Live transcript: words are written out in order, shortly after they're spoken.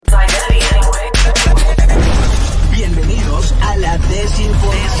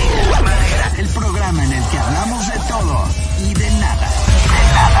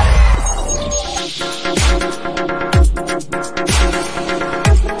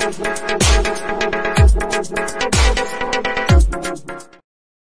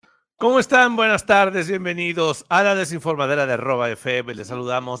¿Cómo están? Buenas tardes, bienvenidos a la desinformadera de @FM. Les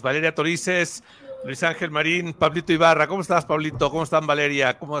saludamos Valeria Torices, Luis Ángel Marín, Pablito Ibarra. ¿Cómo estás, Pablito? ¿Cómo están,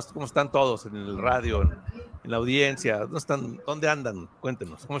 Valeria? ¿Cómo están todos en el radio, en la audiencia? ¿Dónde están? ¿Dónde andan?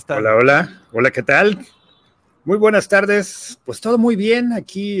 Cuéntenos, ¿cómo están? Hola, ¿qué tal? Muy buenas tardes. Pues todo muy bien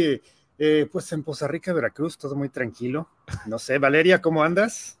aquí, pues en Poza Rica, Veracruz, todo muy tranquilo. No sé, Valeria, ¿cómo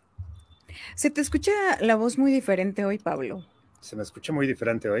andas? Se te escucha la voz muy diferente hoy, Pablo. ¿Se me escucha muy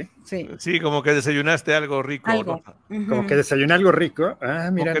diferente hoy? Sí, como que desayunaste algo rico, algo. ¿no? Uh-huh. Como que desayuné algo rico. Ah,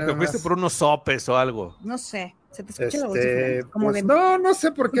 mira, como que te fuiste por unos sopes o algo. No sé, se te escucha la voz diferente. Como pues, de no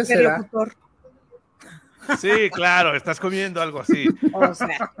sé por qué será. Locutor. Sí, claro, estás comiendo algo así. O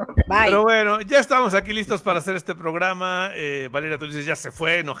sea, bye. Pero bueno, ya estamos aquí listos para hacer este programa. Valeria, tú dices, ya se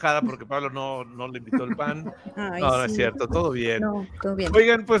fue enojada porque Pablo no le invitó el pan. Ay, no sí. Es cierto, todo bien. No, todo bien.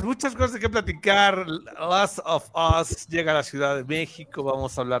 Oigan, pues muchas cosas de qué platicar. Last of Us llega a la Ciudad de México.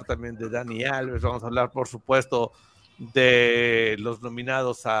 Vamos a hablar también de Dani Alves. Vamos a hablar, por supuesto, de los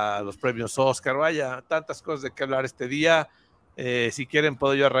nominados a los premios Óscar. Vaya, tantas cosas de qué hablar este día. Si quieren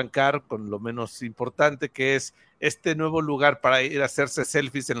puedo yo arrancar con lo menos importante, que es este nuevo lugar para ir a hacerse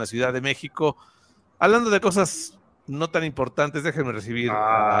selfies en la Ciudad de México. Hablando de cosas no tan importantes, déjenme recibir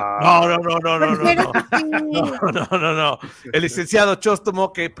No. El licenciado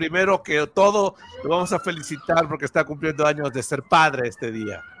Chóstomo, que primero que todo lo vamos a felicitar porque está cumpliendo años de ser padre este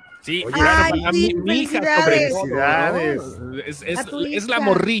día. Sí, Oye, claro, ay, a sí, mi hija, felicidades. ¿no? A tu Es la hija.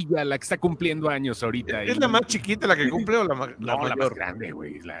 morrilla la que está cumpliendo años ahorita. ¿Es la más chiquita la que cumple o la No, la mayor? más grande,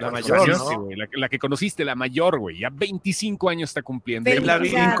 güey. La mayor, conociste, ¿no? güey, la que conociste, la mayor, güey. Ya 25 años está cumpliendo.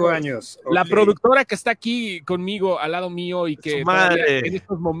 Felicidades. 25 años. La Ok. productora que está aquí conmigo, al lado mío, y que Su madre. todavía en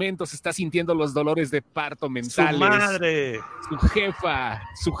estos momentos está sintiendo los dolores de parto Su mentales. madre.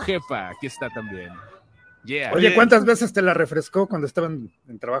 Su jefa, aquí está también. Yeah. Oye, ¿cuántas veces te la refrescó cuando estaban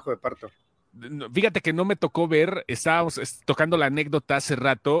en trabajo de parto? Fíjate que no me tocó ver, estábamos tocando la anécdota hace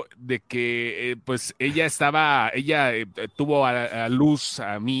rato de que pues ella tuvo a luz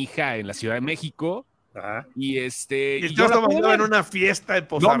a mi hija en la Ciudad de México Ajá. y Y el yo la Chóstomo fui a andaba ver. en una fiesta en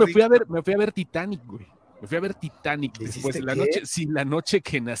Poza No, me Rica. fui a ver Titanic, güey. Me fui a ver Titanic después de la qué? noche, sí, la noche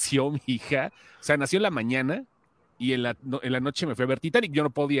que nació mi hija, o sea, nació en la mañana y en la noche me fui a ver Titanic, yo no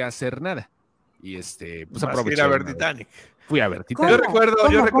podía hacer nada. Y pues Vas a aproveché. ir a ver Titanic. Fui a ver ¿Cómo? Yo Titanic. recuerdo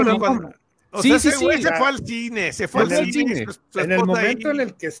 ¿Cómo? cuando... O Sí, sea, sí, ese güey sí. se fue al cine, Se fue al cine. su En el esposa momento ahí. en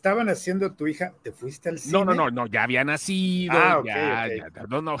el que estaban haciendo tu hija, ¿te fuiste al cine? No, ya había nacido. Ah, ok, ya, ok.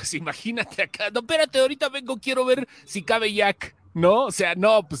 ya. No, pues imagínate acá. No, espérate, ahorita vengo, quiero ver si cabe Jack. ¿No? O sea,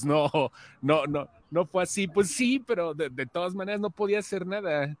 no, pues no fue así. Pues sí, pero de todas maneras no podía hacer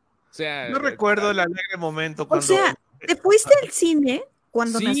nada. O sea. No recuerdo el alegre momento O cuando... sea, ¿te fuiste al cine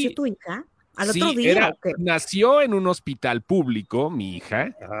cuando Sí. nació tu hija? ¿Al Sí, otro día o qué? nació en un hospital público, mi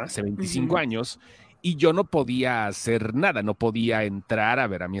hija, Ajá. hace 25 Ujú. años, y yo no podía hacer nada, no podía entrar a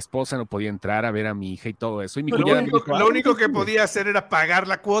ver a mi esposa, no podía entrar a ver a mi hija y todo eso. Y mi Lo cuñada me único, dijo, lo único que podía hacer era pagar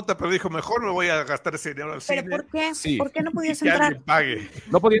la cuota, pero dijo, mejor me voy a gastar ese dinero al ¿Pero cine por qué? Sí. ¿Por qué no y podías que entrar? alguien pague.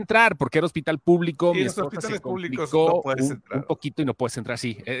 no podía entrar porque era hospital público, Sí, mi los esposa hospitales se públicos complicó no puedes entrar. un poquito y no puedes entrar,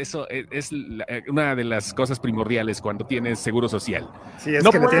 sí. Eso es una de las cosas primordiales cuando tienes seguro social. Sí, es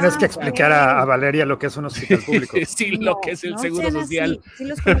No que le tienes que puedo. explicar a Valeria lo que es un hospital público. Sí, lo que es el No seguro sean social. así, sí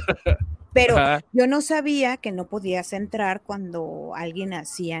los conozco. Pero Ajá. yo no sabía que no podías entrar cuando alguien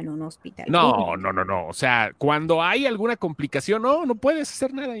nacía en un hospital. No. público. O sea, cuando hay alguna complicación, no puedes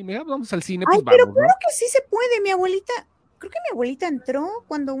hacer nada. Y vamos al cine, Ay, pues pero vamos, claro ¿no? que sí se puede. Creo que mi abuelita entró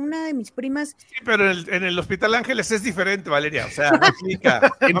cuando una de mis primas. Sí, pero en el Hospital Ángeles es diferente, Valeria. O sea, no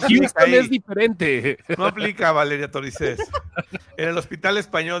aplica. En No aplica Houston ahí. es diferente. No aplica, Valeria Torices. En el Hospital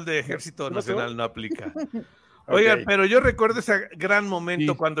Español de Ejército ¿Qué pasó? Nacional no aplica. Oigan, Ok. pero yo recuerdo ese gran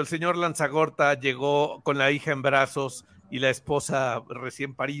momento Sí. cuando el señor Lanzagorta llegó con la hija en brazos y la esposa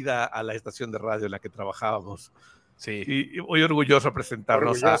recién parida a la estación de radio en la que trabajábamos. Sí. Y muy orgulloso de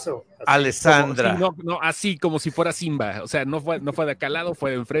presentarnos Orgulloso. a Alessandra. Sí, no, así como si fuera Simba. O sea, no fue de acá al lado, fue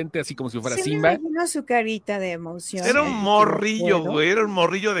de enfrente, así como si fuera Se me Simba. imagino su carita de emoción. Era un morrillo, ¿Puedo? güey. Era un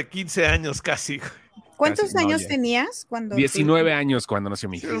morrillo de 15 años casi. Güey. ¿Cuántos Casi, no, años ya. tenías cuando 19 años cuando nació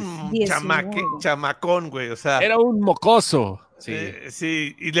mi hija. Era un 19. chamacón, güey. O sea, Era un mocoso. Sí.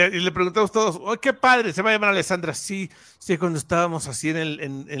 sí. Y le preguntamos todos, ¡oh, qué padre! Se va a llamar Alessandra. Sí, cuando estábamos así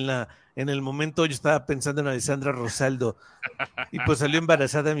en el momento, yo estaba pensando en Alessandra Rosaldo. Y pues salió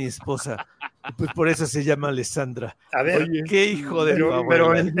embarazada mi esposa. Y pues por eso se llama Alessandra. A ver, Oye, qué hijo de tu pero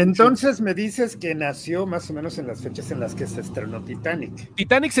abuela. entonces me dices que nació más o menos en las fechas en las que se estrenó Titanic.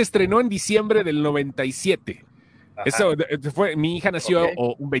 Titanic se estrenó en diciembre del 97. Eso fue, mi hija nació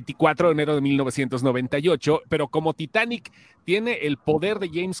un 24 de enero de 1998, pero como Titanic tiene el poder de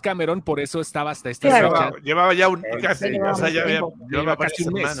James Cameron, por eso estaba hasta esta fecha. Llevaba ya llevaba casi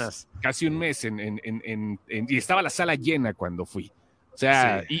un semanas. mes, casi un mes y estaba la sala llena cuando fui. O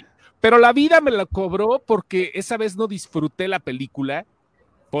sea, pero la vida me la cobró porque esa vez no disfruté la película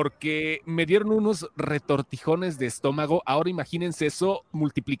porque me dieron unos retortijones de estómago. Ahora imagínense eso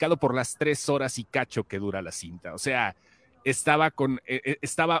multiplicado por las 3 horas y cacho que dura la cinta. O sea, estaba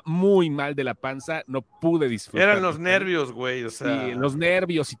muy mal de la panza, no pude disfrutar. Eran los nervios, güey, o sea. Sí, los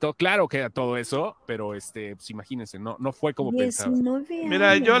nervios y todo, claro que era todo eso, pero pues imagínense, no fue como pensaba.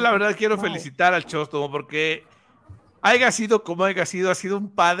 Mira, yo la verdad quiero felicitar al Chóstomo porque haya sido como haya sido, ha sido un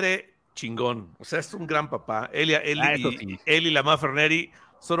padre chingón. O sea, es un gran papá. Él y la mamá Ferneri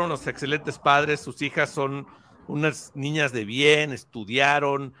son unos excelentes padres. Sus hijas son unas niñas de bien,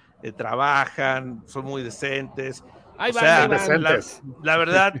 estudiaron, trabajan, son muy decentes. La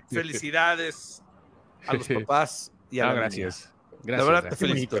verdad, felicidades a los papás y a la gracias. La verdad te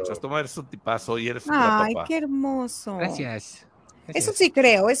felicito, Chóstomo, eres un tipazo y eres un gran papá. Ay, qué hermoso. Gracias. Eso sí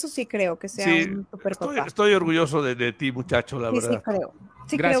creo que sea un super papá. Estoy orgulloso de ti, muchacho, la verdad. Sí creo.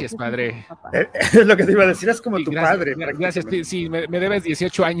 Gracias, padre. Es lo que te iba a decir, es como tu padre. Gracias, sí, me debes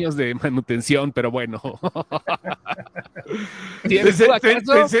 18 años de manutención, pero bueno.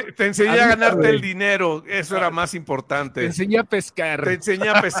 Te enseñé a ganarte el dinero, eso era más importante. Te enseñé a pescar. Te enseñé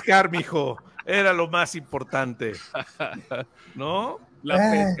a pescar, mijo, era lo más importante. ¿No? La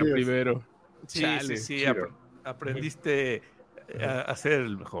pesca primero. Sí, aprendiste a ser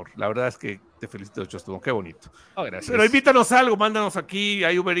el mejor. La verdad es que te felicito, Chóstomo, qué bonito. Gracias. Pero invítanos algo, mándanos aquí, a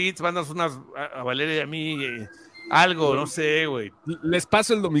Uber Eats, mándanos unas a Valeria y a mí, algo, no sé, güey. Les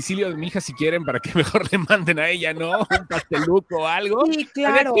paso el domicilio de mi hija si quieren para que mejor le manden a ella, ¿no? Un pasteluco o algo. Sí,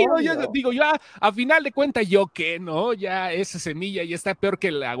 claro. Yo a final de cuentas, yo qué, ¿no? Ya esa semilla ya está peor que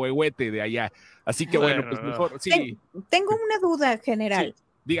el agüehuete de allá. Así que bueno, pues mejor, sí. Tengo una duda general. Sí,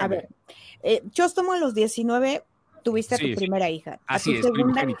 dígame. A ver, Chóstomo a los 19 tuviste a tu primera hija. Así a tu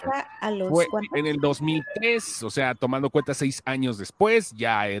segunda hija a los ¿cuántos? En el 2003, o sea, tomando cuenta 6 años después,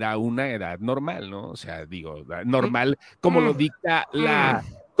 ya era una edad normal, ¿no? O sea, digo, normal, como lo dicta la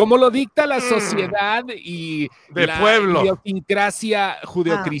sociedad y la idiosincrasia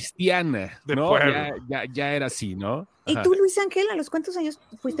judeocristiana, ¿no? Ya era así, ¿no? ¿Y tú, Luis Ángel, a los cuántos años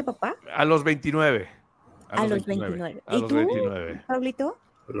fuiste papá? A los 29. A los 29. ¿Y tú, 29. Pablito?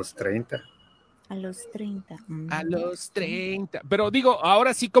 A los 30. A los 30. A los 30. Pero digo,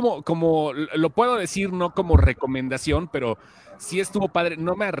 ahora sí como lo puedo decir, no como recomendación, pero sí estuvo padre.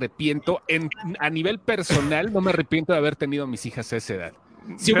 No me arrepiento. A nivel personal, no me arrepiento de haber tenido mis hijas a esa edad.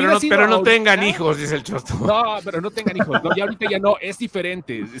 Pero no tengan hijos, dice el Chóstomo. No, pero no tengan hijos. No, ya ahorita ya no, es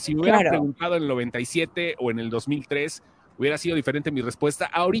diferente. Si me hubieran preguntado en el 97 o en el 2003, hubiera sido diferente mi respuesta.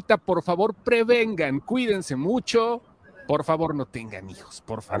 Ahorita, por favor, prevengan, cuídense mucho. Por favor, no tengan hijos,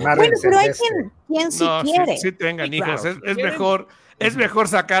 por favor. Bueno, pero hay quien sí quiere. Sí tengan hijos. Claro, es mejor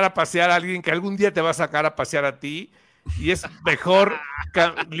sacar a pasear a alguien que algún día te va a sacar a pasear a ti. Y es mejor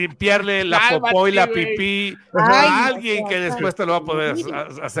limpiarle la popó y la pipí a alguien que después te lo va a poder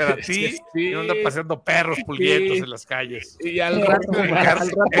hacer a ti. Y no anda paseando perros pulguientos en las calles. Y al rato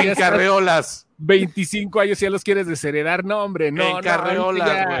en carreolas. 25 años ya los quieres desheredar, no, hombre, no. En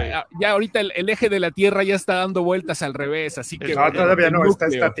carreolas, ya ahorita el eje de la Tierra ya está dando vueltas al revés, así que... No, todavía no, está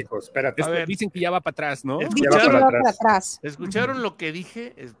estático, espérate. Dicen que ya va para atrás, ¿no? ¿Escucharon lo que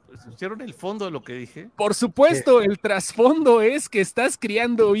dije? ¿Escucharon el fondo de lo que dije? Por supuesto, el trasfondo es que estás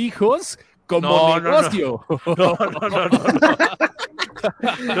criando hijos como negocio. No.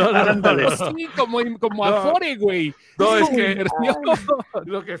 Sí, como Afore, güey. No, es que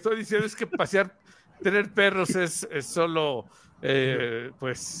lo que estoy diciendo es que tener perros es solo,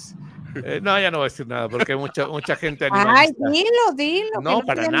 no, ya no voy a decir nada porque hay mucha gente animalista. Ay, dilo. No,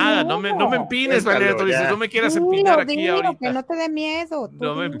 para nada, no me empines, Valeria, tú dices, no me quieras empinar aquí ahorita. Que no te dé miedo.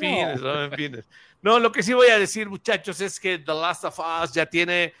 No me empines. No, lo que sí voy a decir, muchachos, es que The Last of Us ya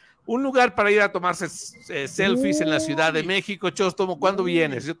tiene un lugar para ir a tomarse selfies en la Ciudad de México. Chóstomo, ¿cuándo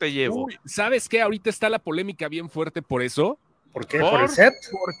vienes? Yo te llevo. ¿Sabes qué? Ahorita está la polémica bien fuerte por eso. ¿Por qué? ¿Por el set?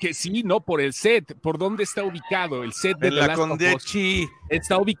 Porque sí, no, por el set. ¿Por dónde está ubicado el set de en la Condechi?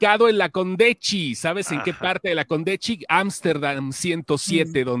 Está ubicado en la Condechi. ¿Sabes en qué parte de la Condechi? Ámsterdam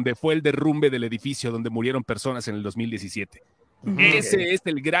 107, donde fue el derrumbe del edificio donde murieron personas en el 2017. Ese es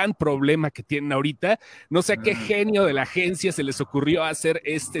el gran problema que tienen ahorita. No sé a qué genio de la agencia se les ocurrió hacer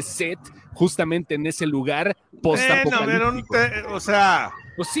este set justamente en ese lugar post-apocalíptico. O sea...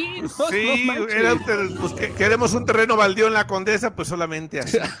 Pues sí, queremos un terreno baldío en la Condesa, pues solamente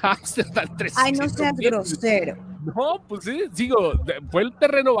así. Ay, no seas grosero. No, pues sí, digo, fue el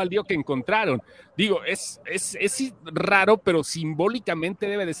terreno baldío que encontraron. Digo, es raro, pero simbólicamente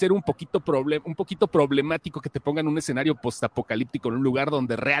debe de ser un poquito problemático que te pongan un escenario postapocalíptico en un lugar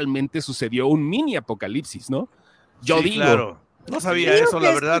donde realmente sucedió un mini apocalipsis, ¿no? Yo digo. Claro. No sabía eso,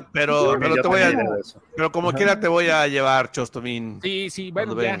 la verdad, pero te voy a... Pero como quiera te voy a llevar, Chostomín. Sí,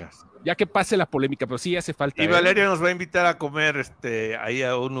 bueno, ya que pase la polémica, pero sí hace falta. Y Valeria nos va a invitar a comer ahí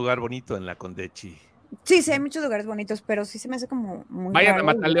a un lugar bonito en la Condechi. Sí, hay muchos lugares bonitos, pero sí se me hace como muy Vayan raro.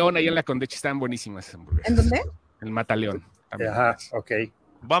 a Mataleón, ahí en la Condechi están buenísimas esas hamburguesas. ¿En dónde? El Mataleón. Ajá, ok.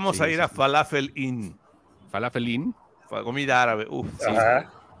 Vamos a ir a Falafel Inn. Falafel Inn. Comida árabe. Sí.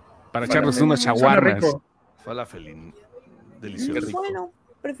 Ajá. Para echarnos unos shawarmas. Falafel Inn. Delicioso. Bueno,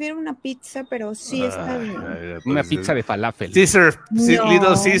 prefiero una pizza, pero sí está bien. Una pizza de falafel. Caesar, No.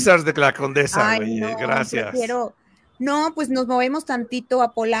 Little Caesars de la Condesa, Ay, güey. no, Gracias. No, pues nos movemos tantito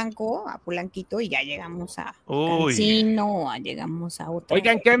a Polanquito, y ya llegamos a Cancino, llegamos a otra.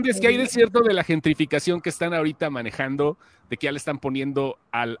 Oigan, Candice, ¿qué hay de cierto de la gentrificación que están ahorita manejando? De que ya le están poniendo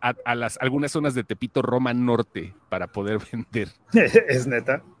a algunas zonas de Tepito Roma Norte para poder vender. ¿Es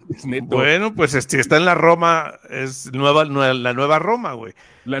neta? Es neto. Bueno, pues está en la Roma, es la nueva Roma, güey.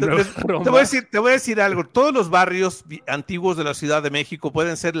 Roma. Te voy a decir algo. Todos los barrios antiguos de la Ciudad de México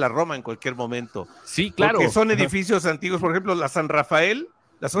pueden ser la Roma en cualquier momento. Sí, claro. Porque son edificios antiguos, por ejemplo, la San Rafael,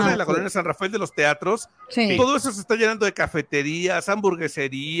 la zona de la colonia San Rafael de los teatros. Sí. Todo eso se está llenando de cafeterías,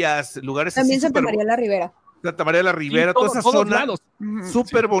 hamburgueserías, lugares También así. Santa María la Ribera. Santa María la Ribera, toda esa zona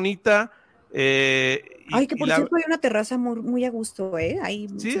súper bonita. Ay, que por cierto hay una terraza muy a gusto, ¿eh? Ahí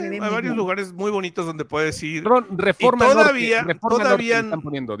sí, hay varios lugares muy bonitos donde puedes ir. Reforma todavía Norte están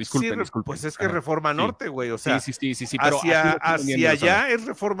poniendo, disculpen. Pues es que Reforma Norte, güey, o sea. Sí, pero hacia allá es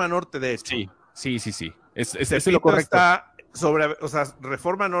Reforma Norte, de hecho. Sí. Es lo lo correcto. Está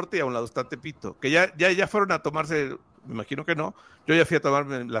Reforma Norte y a un lado está Tepito, que ya fueron a tomarse, me imagino que no. Yo ya fui a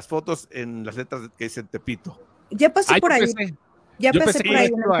tomarme las fotos en las letras que dicen Tepito. Ya pasé por ahí. Ya pasé por ahí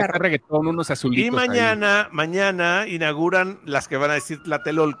en el carro. Reggaetón, unos azulitos. Y mañana inauguran las que van a decir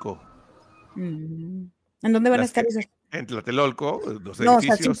Tlatelolco. ¿En dónde van a estar esos? En Tlatelolco, los edificios. No, o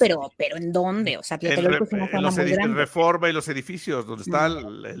sea, sí, pero ¿en dónde? O sea, Tlatelolco es una zona muy grande. Reforma y los edificios, donde está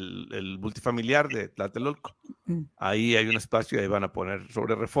el multifamiliar de Tlatelolco. Ahí hay un espacio y ahí van a poner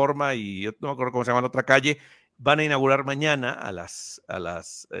sobre Reforma y yo no me acuerdo cómo se llama la otra calle. Van a inaugurar mañana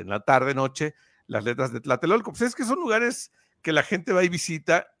en la tarde, noche, las letras de Tlatelolco. Pues es que son lugares que la gente va y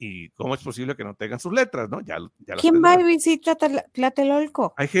visita, y cómo es posible que no tengan sus letras, ¿no? ¿Quién va y visita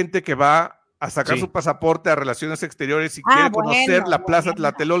Tlatelolco? Hay gente que va a sacar su pasaporte a Relaciones Exteriores y quiere conocer la Plaza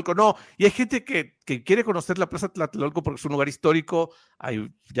Tlatelolco. No, y hay gente que quiere conocer la Plaza Tlatelolco porque es un lugar histórico,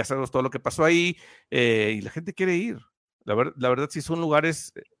 ya sabemos todo lo que pasó ahí, y la gente quiere ir. La verdad sí son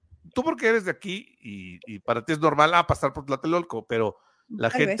lugares, tú porque eres de aquí y para ti es normal pasar por Tlatelolco, pero la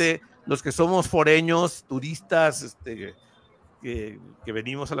gente, los que somos foreños, turistas, que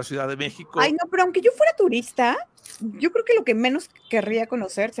venimos a la Ciudad de México. Ay, no, pero aunque yo fuera turista, yo creo que lo que menos querría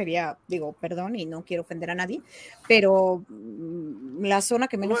conocer sería, digo, perdón, y no quiero ofender a nadie, pero la zona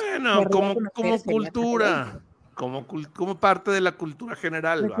que menos como cultura, como parte de la cultura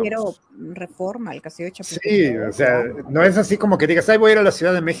general. Prefiero Reforma, el Castillo de Chapultepec. Sí, o sea, no es así como que digas, voy a ir a la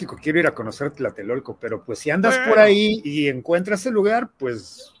Ciudad de México, quiero ir a conocer Tlatelolco, pero pues si andas por ahí y encuentras el lugar,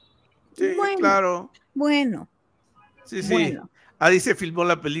 pues... Sí, claro. Bueno. Sí. Bueno. Ahí se filmó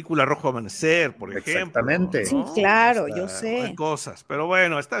la película Rojo Amanecer, por ejemplo. Exactamente. Sí, claro, yo sé. Hay cosas, pero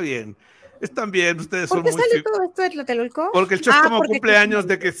bueno, está bien. Están bien, ustedes son muy... ¿Por qué sale todo esto de Tlatelolco? Porque el Choscomo cumple años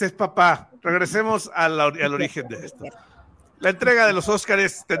de que es papá. Regresemos al origen de esto. La entrega de los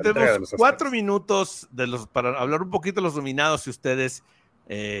Óscares. Tendremos 4 minutos para hablar un poquito de los nominados, si ustedes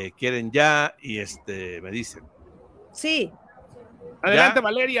quieren ya, y me dicen. Sí. Adelante,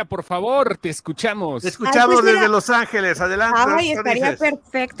 Valeria, por favor, te escuchamos. Te escuchamos desde Los Ángeles, adelante. Ay, estaría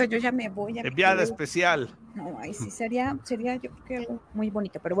perfecto, yo ya me voy. Enviada especial. No, ay, sí, sería yo creo que algo muy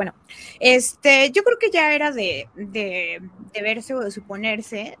bonito, pero bueno, yo creo que ya era de verse o de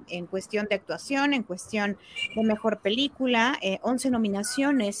suponerse en cuestión de actuación, en cuestión de mejor película, 11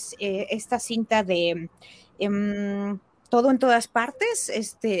 nominaciones, esta cinta de Todo en Todas Partes,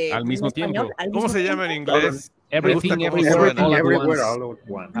 al mismo tiempo. ¿Cómo se llama en inglés? Everything, Everywhere, All at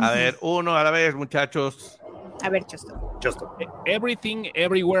Once. A ver, uno a la vez, muchachos. A ver, Chosto. Everything,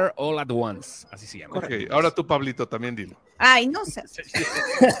 Everywhere, All at Once. Así se llama. Ok, ahora tú, Pablito, también dilo. Ay, no sé.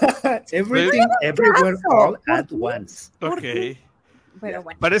 Everything, Everywhere, All at Once. Ok. Pero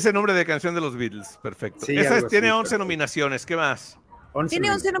bueno. Parece nombre de canción de los Beatles. Perfecto. Sí, Esa tiene 11 nominaciones. ¿Qué más?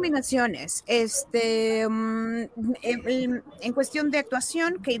 Tiene 11 nominaciones. En cuestión de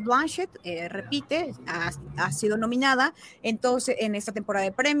actuación, Kate Blanchett repite, ha sido nominada entonces en esta temporada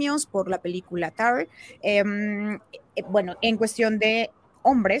de premios por la película Tar. Bueno, en cuestión de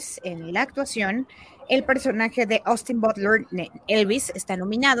hombres en la actuación, el personaje de Austin Butler, Elvis, está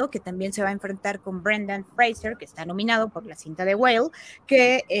nominado, que también se va a enfrentar con Brendan Fraser, que está nominado por la cinta de Whale,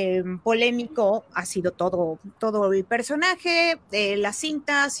 que polémico ha sido todo el personaje, la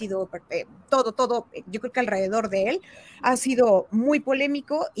cinta ha sido todo, yo creo que alrededor de él ha sido muy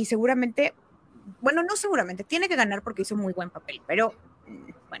polémico y seguramente, bueno, no seguramente, tiene que ganar porque hizo muy buen papel, pero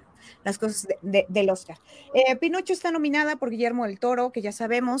bueno, las cosas del Oscar. Pinocho está nominada por Guillermo del Toro, que ya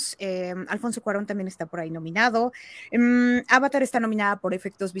sabemos. Alfonso Cuarón también está por ahí nominado. Avatar está nominada por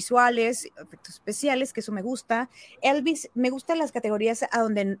efectos visuales, efectos especiales, que eso me gusta. Elvis, me gustan las categorías a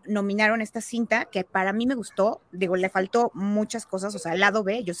donde nominaron esta cinta, que para mí me gustó. Digo, le faltó muchas cosas, o sea, el lado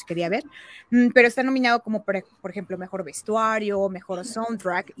B, yo sí quería ver, pero está nominado como, por ejemplo, mejor vestuario, mejor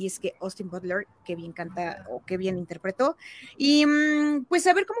soundtrack, y es que Austin Butler, que bien canta o que bien interpretó. Y pues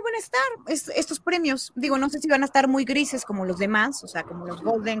a ver cómo van a estar estos premios. Digo, no sé si van a estar muy grises como los demás, o sea, como los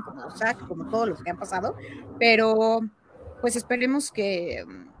Golden, como los SAG, como todos los que han pasado, pero pues esperemos que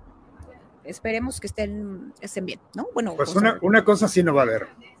estén bien, ¿no? Bueno, pues una cosa sí no va a haber,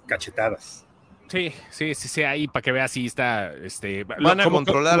 cachetadas. Sí, ahí para que veas si está, van a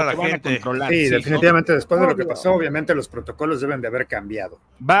controlar a la gente. Sí, definitivamente después de lo que pasó, obviamente los protocolos deben de haber cambiado.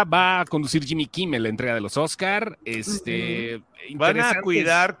 Va a conducir Jimmy Kimmel la entrega de los Oscar, Van a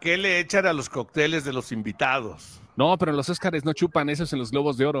cuidar qué le echan a los cócteles de los invitados. No, pero en los Oscars no chupan, eso es en los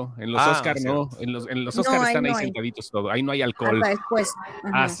Globos de Oro. En los Oscars no. En los Oscars están ahí sentaditos todo. Ahí no hay alcohol. Después.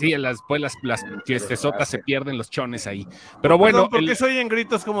 Sí, después las fiestesotas se pierden los chones ahí. Pero bueno. ¿Por qué se oyen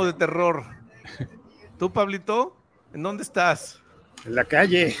gritos como de terror? ¿Tú, Pablito? ¿En dónde estás? En la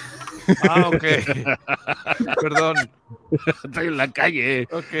calle. Ok. Perdón. Estoy en la calle.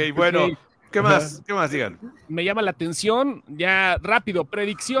 Ok, bueno. Okay. ¿Qué más digan? Me llama la atención, ya rápido,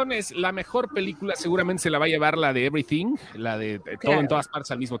 predicciones, la mejor película seguramente se la va a llevar la de Everything, la de todo en todas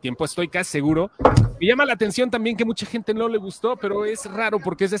partes al mismo tiempo, estoy casi seguro. Me llama la atención también que mucha gente no le gustó, pero es raro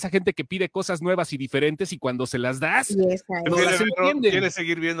porque es de esa gente que pide cosas nuevas y diferentes y cuando se las das, no las entienden. Quiere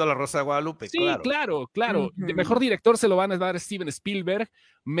seguir viendo La Rosa de Guadalupe. Sí, claro. De mejor director se lo van a dar Steven Spielberg,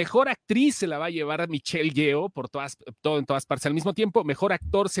 mejor actriz se la va a llevar Michelle Yeoh por todo en todas partes al mismo tiempo, mejor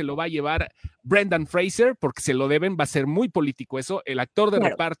actor se lo va a llevar Brendan Fraser, porque se lo deben, va a ser muy político eso. El actor de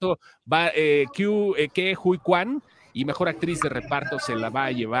reparto va Ke Huy Quan, y mejor actriz de reparto se la va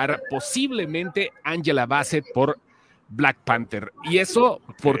a llevar posiblemente Angela Bassett por Black Panther. Y eso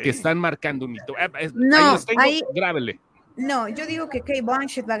porque están marcando un hito. Grábele. No, yo digo que Kate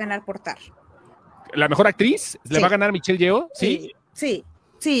Blanchett va a ganar por Tar. ¿La mejor actriz? ¿Le va a ganar Michelle Yeoh? Sí,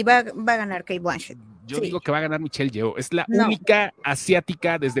 va a ganar Kate Blanchett. Yo digo que va a ganar Michelle Yeoh. Es la única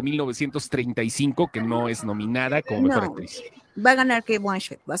asiática desde 1935 que no es nominada como mejor actriz. Va a ganar Kate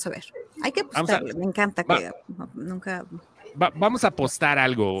Blanchett, vas a ver. Hay que apostarle, me encanta que nunca... Vamos a apostar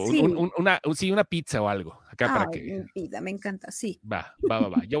algo, una pizza o algo. Acá para que... me encanta, sí. Va.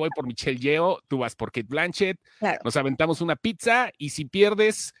 Yo voy por Michelle Yeoh, tú vas por Kate Blanchett. Claro. Nos aventamos una pizza y si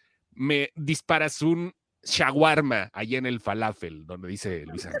pierdes, me disparas un shawarma allá en el falafel, donde dice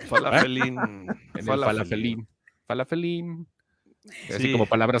Luis Ángel. Falafelín. En el falafelín. Así como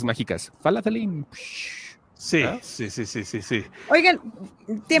palabras mágicas. Falafelín. Sí. Oigan,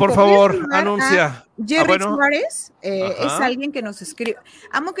 por favor, anuncia. Jerry Suárez es alguien que nos escribe.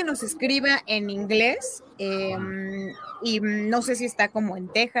 Amo que nos escriba en inglés y no sé si está como en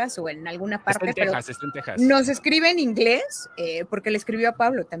Texas o en alguna parte. Está en Texas. Nos escribe en inglés porque le escribió a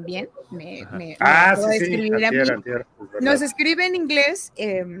Pablo también. Nos escribe en inglés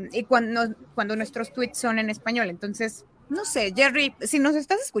y cuando nuestros tweets son en español. Entonces, no sé, Jerry, si nos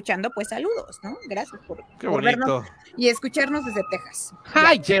estás escuchando, pues saludos, ¿no? Gracias por vernos y escucharnos desde Texas.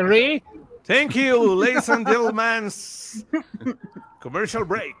 Hi, Jerry. Thank you, ladies and gentlemen. Commercial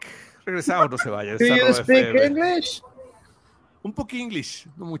break. Regresamos, no se vayan. Do you speak English? Un poco English,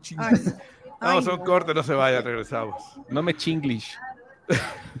 no mucho English. Vamos a un corte, no se vayan, regresamos. No me chinglish.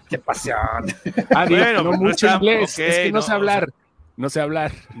 Qué pasión. Bueno, no mucho inglés, es que no sé hablar. No sé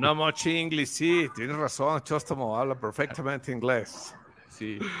hablar. No much English, sí, tienes razón, Chóstomo habla perfectamente inglés.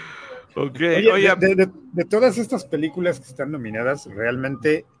 Sí. Okay. Oye, de todas estas películas que están nominadas,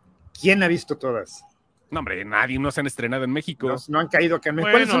 realmente, ¿quién ha visto todas? No, hombre, nadie, no se han estrenado en México. No han caído acá en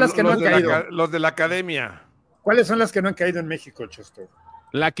México. ¿Cuáles son las que no han caído? Los de la academia. ¿Cuáles son las que no han caído en México, Chosto?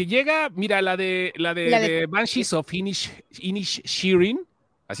 La que llega, mira, la de Banshees of Inisherin,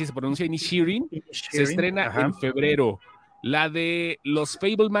 así se pronuncia, Inisherin, se estrena en febrero. La de Los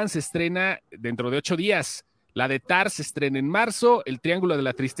Fabelmans se estrena dentro de 8 días. La de Tar se estrena en marzo. El Triángulo de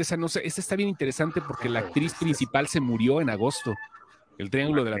la Tristeza, no sé, esta está bien interesante porque la actriz principal se murió en agosto. El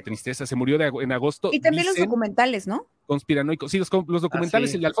Triángulo de la Tristeza se murió en agosto. Y también los documentales, ¿no? Conspiranoicos. Sí, los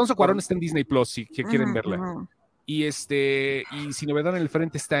documentales, el de Alfonso Cuarón está en Disney Plus, si quieren verla. Y y Sin Novedad en el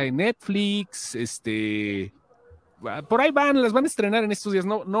Frente está en Netflix, por ahí las van a estrenar en estos días.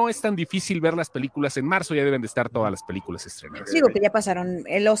 No es tan difícil ver las películas. En marzo ya deben de estar todas las películas estrenadas. Digo que ya pasaron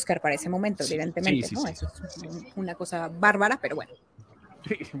el Oscar para ese momento, evidentemente, sí, ¿no? Sí. Eso es una cosa bárbara, pero bueno.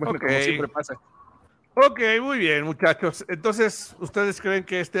 Sí, bueno, como siempre pasa. Ok, muy bien, muchachos. Entonces, ¿ustedes creen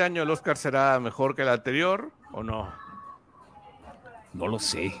que este año el Oscar será mejor que el anterior o no? No lo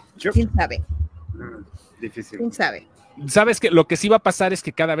sé. ¿Quién sabe? Difícil. ¿Quién sabe? Sabes que lo que sí va a pasar es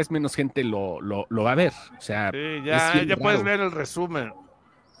que cada vez menos gente lo va a ver. O sea, sí, ya puedes ver el resumen.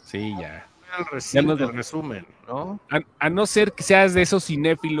 Sí, ya. El resumen, ¿no? A no ser que seas de esos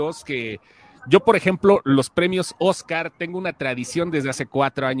cinéfilos que yo, por ejemplo, los premios Oscar, tengo una tradición desde hace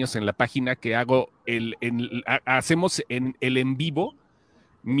 4 años en la página que hacemos el en vivo.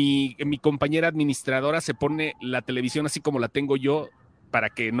 Mi compañera administradora se pone la televisión así como la tengo yo, para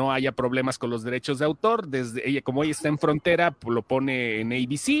que no haya problemas con los derechos de autor. Como ella está en frontera, lo pone en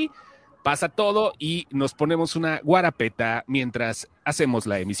ABC, pasa todo y nos ponemos una guarapeta mientras hacemos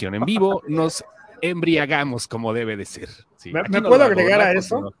la emisión en vivo, nos embriagamos como debe de ser. Sí, ¿Me puedo agregar a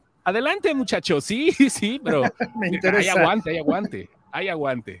eso? Adelante, muchachos, sí, pero me interesa. Hay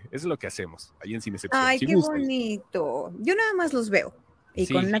aguante, es lo que hacemos ahí en Sin Excepción. Ay, qué bonito. Yo nada más los veo y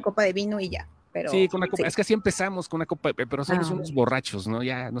con una copa de vino y ya. Pero, sí, con una copa. Sí. Es que así empezamos con una copa, pero somos unos borrachos, ¿no?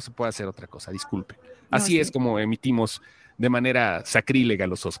 Ya no se puede hacer otra cosa, disculpe. Así es como emitimos de manera sacrílega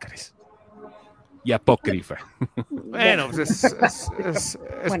los Óscares. Y apócrifa. Bueno, pues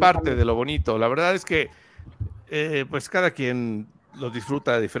es parte de lo bonito. La verdad es que pues cada quien lo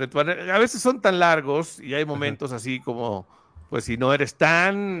disfruta de diferente manera. A veces son tan largos y hay momentos así como, pues si no eres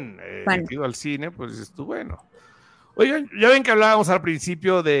tan metido al cine, pues dices tú, bueno. Oigan, ya ven que hablábamos al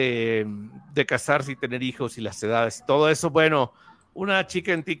principio de casarse y tener hijos y las edades, todo eso. Bueno, una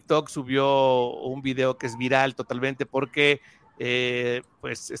chica en TikTok subió un video que es viral totalmente porque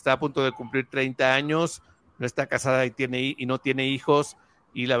pues está a punto de cumplir 30 años, no está casada y no tiene hijos,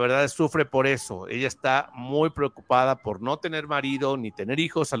 y la verdad sufre por eso. Ella está muy preocupada por no tener marido ni tener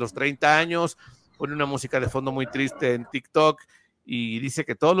hijos a los 30 años, pone una música de fondo muy triste en TikTok, y dice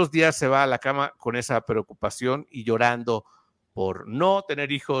que todos los días se va a la cama con esa preocupación y llorando por no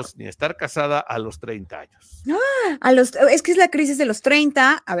tener hijos ni estar casada a los 30 años. Es que es la crisis de los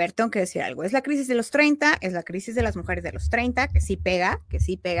 30, a ver, tengo que decir algo, es la crisis de los 30, es la crisis de las mujeres de los 30, que sí pega,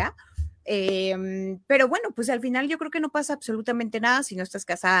 pero bueno, pues al final yo creo que no pasa absolutamente nada si no estás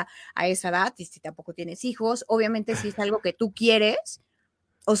casada a esa edad y si tampoco tienes hijos. Obviamente si es algo que tú quieres,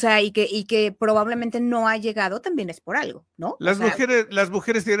 o sea, y que probablemente no ha llegado, también es por algo, ¿no? Las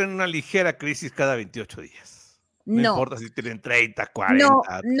mujeres tienen una ligera crisis cada 28 días. No importa si tienen 30,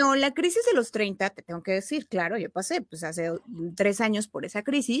 40. No, la crisis de los 30, te tengo que decir, claro, yo pasé pues hace 3 años por esa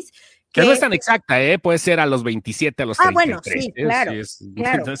crisis. Que no es tan exacta, puede ser a los 27, a los 33. Bueno, sí, claro.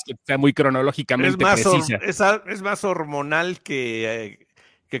 Claro. No es que sea muy cronológicamente precisa. Es más hormonal que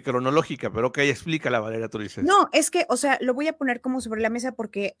cronológica, pero que explica la Valeria, tú dices. No, es que, o sea, lo voy a poner como sobre la mesa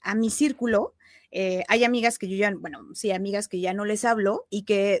porque a mi círculo hay amigas que yo ya, amigas que ya no les hablo y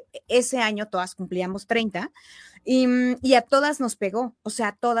que ese año todas cumplíamos 30 y a todas nos pegó, o sea,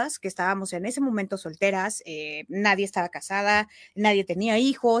 a todas que estábamos en ese momento solteras, nadie estaba casada, nadie tenía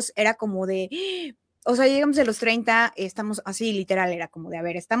hijos, era como de... O sea, llegamos a los 30, estamos así, literal, era como de, a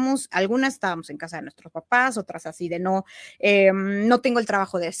ver, algunas estábamos en casa de nuestros papás, otras así de no tengo el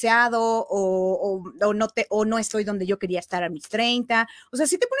trabajo deseado, o no estoy donde yo quería estar a mis 30, o sea,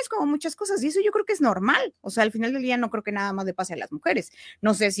 sí te pones como muchas cosas, y eso yo creo que es normal, o sea, al final del día no creo que nada más le pase a las mujeres,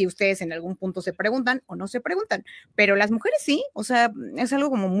 no sé si ustedes en algún punto se preguntan o no se preguntan, pero las mujeres sí, o sea, es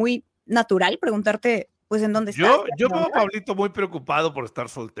algo como muy natural preguntarte, pues, ¿en dónde está? Yo veo a Pablito muy preocupado por estar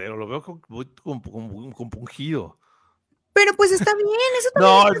soltero, lo veo muy compungido. Pero pues está bien, eso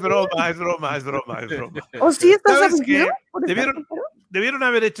también. No, es broma. ¿O sí estás afligido? Debieron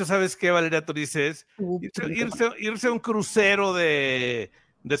haber hecho, ¿sabes qué, Valeria Torices? Irse a un crucero de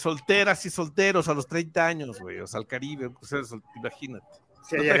solteras y solteros a los 30 años, güey, o sea, al Caribe, un crucero, imagínate.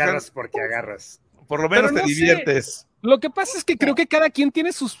 Si ahí agarras porque agarras. Por lo menos te diviertes. Lo que pasa es que creo que cada quien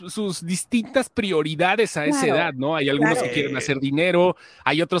tiene sus distintas prioridades a esa edad, ¿no? Hay algunos que quieren hacer dinero,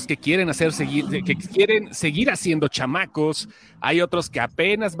 hay otros que quieren seguir haciendo chamacos, hay otros que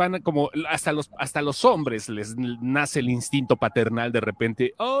apenas van como hasta los hombres les nace el instinto paternal de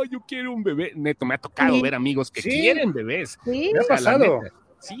repente. Oh, yo quiero un bebé. Neto, me ha tocado ver amigos que quieren bebés. Sí, me ha pasado.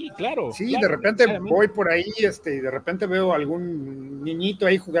 Sí, claro. Sí, claro, de repente voy por ahí, y de repente veo algún niñito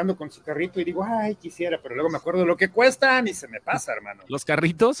ahí jugando con su carrito y digo, ay, quisiera, pero luego me acuerdo de lo que cuestan y se me pasa, hermano. ¿Los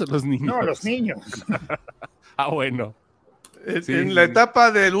carritos o los niños? No, los niños. Bueno. En la etapa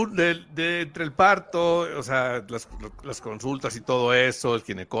entre el parto, o sea, las consultas y todo eso, el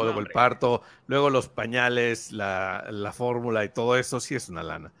ginecólogo, el parto, luego los pañales, la fórmula y todo eso, sí es una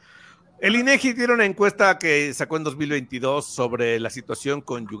lana. El INEGI tiene una encuesta que sacó en 2022 sobre la situación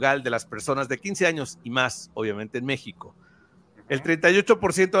conyugal de las personas de 15 años y más, obviamente en México. El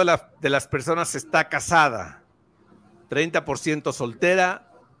 38% de las personas está casada, 30%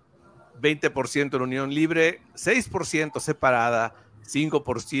 soltera, 20% en unión libre, 6% separada,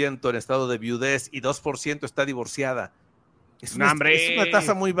 5% en estado de viudez y 2% está divorciada. Es una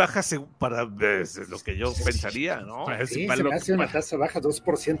tasa muy baja para lo que yo pensaría, ¿no? Sí, se me hace una tasa baja,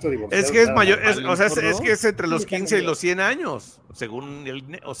 2% divorciado. Es que es mayor, es que es entre los 15 y los 100 años, según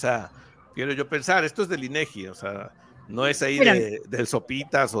o sea, quiero yo pensar, esto es del INEGI, o sea, no es ahí del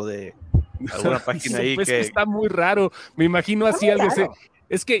Sopitas o de alguna página ahí que está muy raro, me imagino así algo así.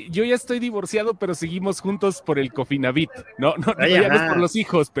 Es que yo ya estoy divorciado, pero seguimos juntos por el Cofinavit. No es por los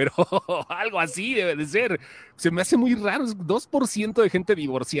hijos, pero algo así debe de ser. Se me hace muy raro, 2% de gente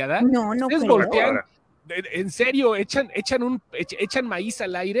divorciada. No voltean, en serio, echan maíz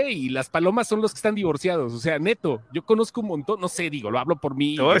al aire y las palomas son los que están divorciados. O sea, neto, yo conozco un montón, no sé, lo hablo por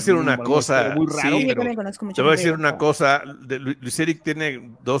mí. Te voy a decir una cosa. Muy raro, sí, pero te voy a decir una cosa. Luis Eric tiene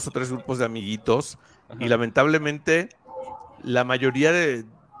 2 o 3 grupos de amiguitos. Ajá. Y lamentablemente la mayoría de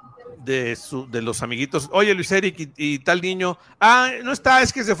los amiguitos, oye Luis Eric y tal niño, no está,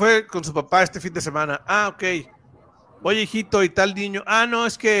 es que se fue con su papá este fin de semana, ok, oye hijito y tal niño, no,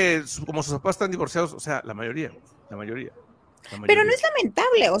 es que como sus papás están divorciados, o sea, la mayoría. Pero no es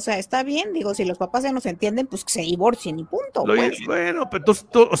lamentable, o sea, está bien, digo, si los papás ya no se entienden, pues que se divorcien y punto. Bueno, pero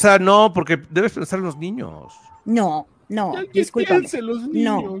tú, o sea, no, porque debes pensar en los niños. No, discúlpame. Los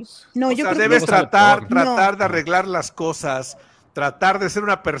niños. No, yo creo que debes tratar de arreglar las cosas, tratar de ser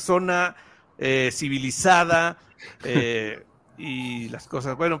una persona civilizada y las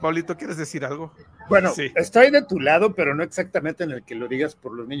cosas. Bueno, Pablito, ¿quieres decir algo? Bueno, sí. Estoy de tu lado, pero no exactamente en el que lo digas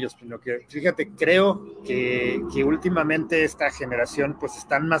por los niños, sino que, fíjate, creo que últimamente esta generación, pues,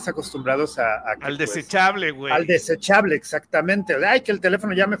 están más acostumbrados al desechable, güey. Al desechable, exactamente. Ay, que el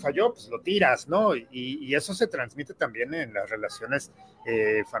teléfono ya me falló, pues lo tiras, ¿no? Y eso se transmite también en las relaciones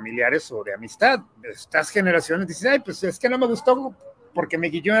familiares o de amistad. Estas generaciones dicen, ay, pues es que no me gustó porque me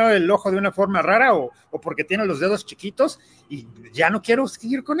guiñó el ojo de una forma rara o porque tiene los dedos chiquitos y ya no quiero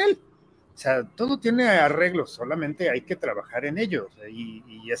seguir con él. O sea, todo tiene arreglos, solamente hay que trabajar en ello.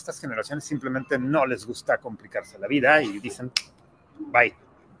 Y estas generaciones simplemente no les gusta complicarse la vida y dicen, bye.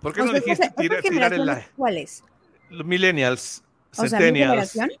 ¿Por qué no dijiste tirar el like? ¿Cuáles? Los millennials, o centennials.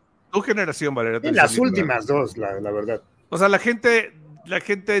 Sea, ¿mi generación? Tu generación, Valeria. Las últimas dos, la verdad. O sea, la gente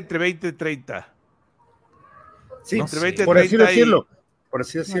entre 20 y 30. Sí, ¿no? Entre 20 y por 30 así decirlo. Por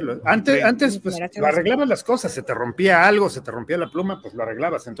así decirlo. Antes pues, lo arreglabas las cosas, se te rompía algo, se te rompía la pluma, pues lo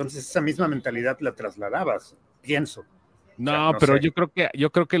arreglabas. Entonces, esa misma mentalidad la trasladabas, pienso. No, pero sé.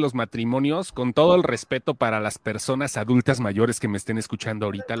 yo creo que los matrimonios, con todo el respeto para las personas adultas mayores que me estén escuchando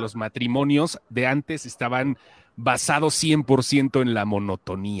ahorita, los matrimonios de antes estaban basados 100% en la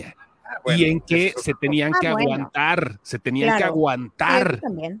monotonía. Bueno, y en que se tenían que aguantar, que aguantar.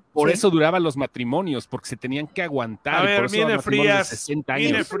 Por eso duraban los matrimonios, porque se tenían que aguantar. A ver, Mine Frías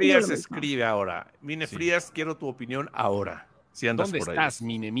escribe ahora. Mine Frías, quiero tu opinión ahora. Si andas ¿Dónde por estás, ahí.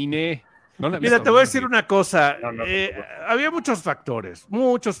 Mine? Mira, te voy a decir una cosa. Había muchos factores.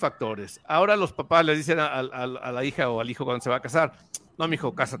 Ahora los papás le dicen a la hija o al hijo cuando se va a casar, no,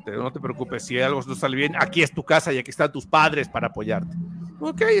 mijo, cásate, no te preocupes. Si algo no sale bien, aquí es tu casa y aquí están tus padres para apoyarte.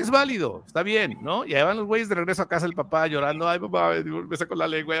 Ok, es válido, está bien, ¿no? Y ahí van los güeyes de regreso a casa el papá llorando, ay papá, me saco la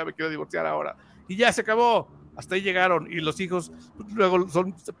lengua, ya me quiero divorciar ahora. Y ya se acabó, hasta ahí llegaron. Y los hijos, luego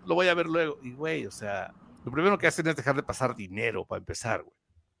lo voy a ver luego. Y güey, o sea, lo primero que hacen es dejar de pasar dinero para empezar, güey.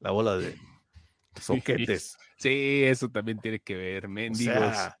 La bola de soquetes. Sí, eso también tiene que ver,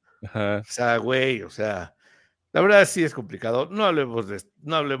 mendigos. O sea, güey, o sea, la verdad sí es complicado. No hablemos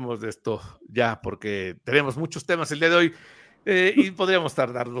de esto ya, porque tenemos muchos temas el día de hoy. Y podríamos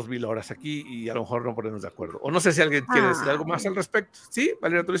tardar 2000 horas aquí y a lo mejor no ponernos de acuerdo. O no sé si alguien quiere decir algo más al respecto. Sí,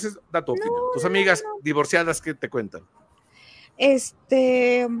 Valeria, tú dices, da tu opinión. Tus amigas divorciadas, ¿qué te cuentan?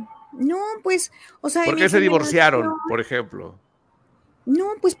 No, pues, o sea, ¿Por qué se divorciaron, por ejemplo? No,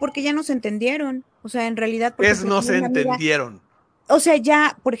 pues porque ya no se entendieron. O sea, en realidad. No se entendieron. O sea,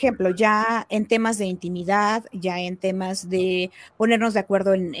 ya, por ejemplo, ya en temas de intimidad, ya en temas de ponernos de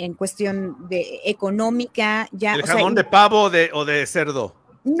acuerdo en cuestión de económica, ya. ¿El jamón de pavo o de cerdo?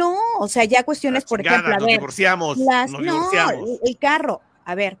 No, o sea, ya cuestiones, por ejemplo, nos divorciamos. El carro.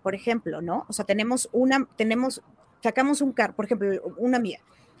 A ver, por ejemplo, ¿no? O sea, sacamos un carro, por ejemplo, una amiga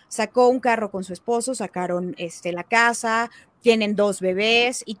sacó un carro con su esposo, sacaron la casa, tienen 2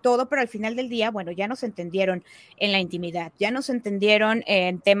 bebés y todo, pero al final del día, bueno, ya no se entendieron en la intimidad, ya no se entendieron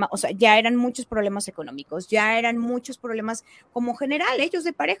en tema, o sea, ya eran muchos problemas económicos, ya eran muchos problemas como general, ellos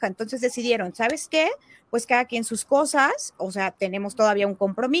de pareja, entonces decidieron, ¿sabes qué? Pues cada quien sus cosas, o sea, tenemos todavía un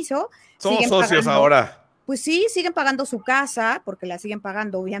compromiso. Somos socios ahora. Pues sí, siguen pagando su casa, porque la siguen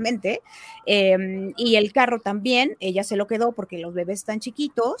pagando, obviamente, y el carro también, ella se lo quedó porque los bebés están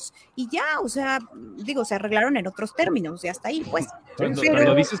chiquitos, y ya, o sea, digo, se arreglaron en otros términos, ya está ahí, pues.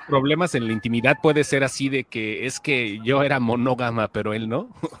 Cuando dices problemas en la intimidad, puede ser así de que es que yo era monógama, pero él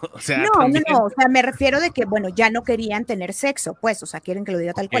no. O sea, no, o sea, me refiero de que, bueno, ya no querían tener sexo, pues, o sea, quieren que lo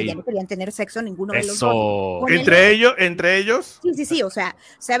diga tal cual, ya no querían tener sexo ninguno de los dos. ¿Entre ellos? Sí, o sea,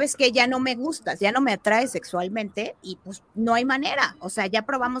 sabes que ya no me gustas, ya no me atraes sexualmente y pues no hay manera, o sea, ya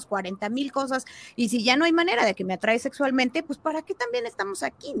probamos 40,000 cosas y si ya no hay manera de que me atrae sexualmente, pues ¿para qué también estamos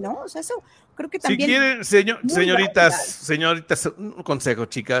aquí, no? O sea, eso creo que también... Si quieren, señoritas, un consejo,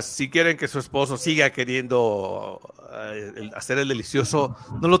 chicas, si quieren que su esposo siga queriendo hacer el delicioso,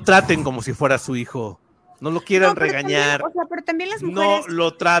 no lo traten como si fuera su hijo, no lo quieran regañar, también, o sea, pero también las mujeres... no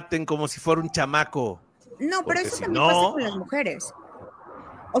lo traten como si fuera un chamaco. No, pero eso también pasa con las mujeres.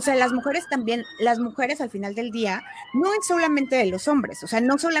 O sea, las mujeres al final del día, no es solamente de los hombres, o sea,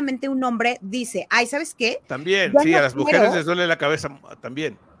 no solamente un hombre dice, ay, ¿sabes qué? También, sí, a las mujeres les duele la cabeza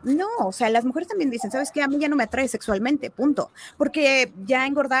también. No, o sea, las mujeres también dicen, ¿sabes qué? A mí ya no me atrae sexualmente, punto. Porque ya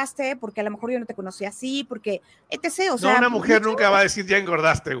engordaste, porque a lo mejor yo no te conocí así, porque etc. O sea, no, una mujer nunca va a decir ya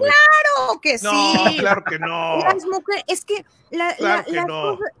engordaste, güey. Claro que sí. No, claro que no. Las mujeres, es que,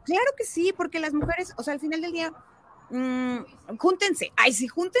 claro que sí, porque las mujeres, o sea, al final del día, júntense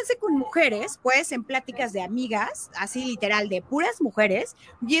con mujeres, pues en pláticas de amigas, así literal, de puras mujeres,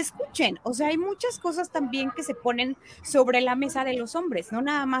 y escuchen, o sea, hay muchas cosas también que se ponen sobre la mesa de los hombres, no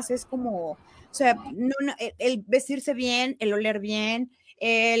nada más es como, o sea, el vestirse bien, el oler bien,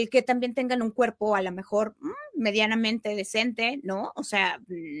 el que también tengan un cuerpo a lo mejor medianamente decente, ¿no? O sea,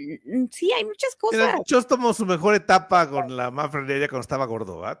 sí, hay muchas cosas. Chos tomó su mejor etapa con la mafrería cuando estaba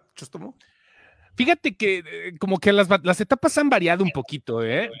gordo, ¿verdad? Chos tomó. Fíjate que como que las etapas han variado un poquito,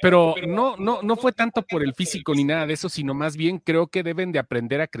 pero no fue tanto por el físico ni nada de eso, sino más bien creo que deben de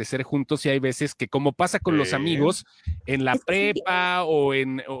aprender a crecer juntos y hay veces que como pasa con los amigos en la prepa o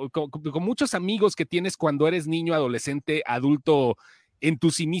con muchos amigos que tienes cuando eres niño, adolescente, adulto en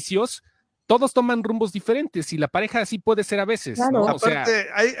tus inicios, todos toman rumbos diferentes y la pareja así puede ser a veces, claro, ¿no? Aparte,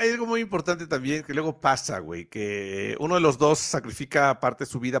 hay algo muy importante también que luego pasa, güey, que uno de los dos sacrifica parte de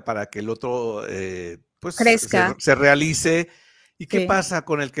su vida para que el otro pues crezca, se realice. ¿Y qué pasa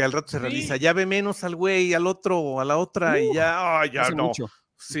con el que al rato se realiza? Ya ve menos al güey, al otro o a la otra y ya no. Mucho.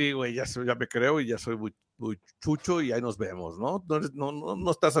 Sí, güey, ya me creo y ya soy muy chucho y ahí nos vemos, ¿no?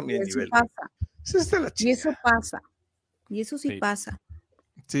 No estás a mi nivel. Pasa. Y eso pasa. Y eso sí pasa.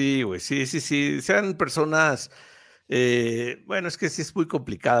 Sí, güey, sí. Sean personas, bueno, es que sí es muy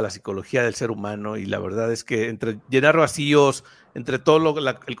complicada la psicología del ser humano y la verdad es que entre llenar vacíos, entre todo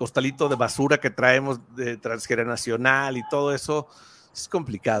el costalito de basura que traemos de transgeneracional y todo eso, es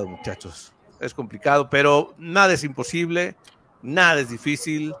complicado, muchachos. Es complicado, pero nada es imposible, nada es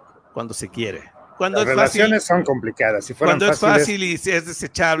difícil cuando se quiere. Cuando las relaciones son complicadas. Si fueran cuando fáciles, es fácil y es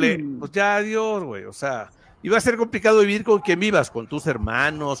desechable, pues ya adiós, güey, o sea... Y va a ser complicado vivir con quien vivas, con tus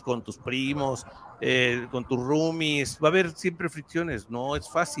hermanos, con tus primos, con tus roomies. Va a haber siempre fricciones, no es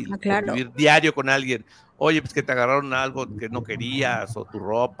fácil vivir diario con alguien. Oye, pues que te agarraron algo que no querías, o tu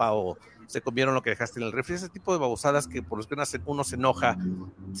ropa, o se comieron lo que dejaste en el refri. Ese tipo de babosadas que por los que uno se enoja,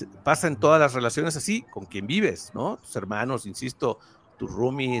 pasa en todas las relaciones así, con quien vives, ¿no? Tus hermanos, insisto, tus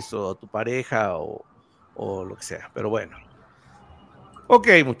roomies, o tu pareja, o lo que sea. Pero bueno. Ok,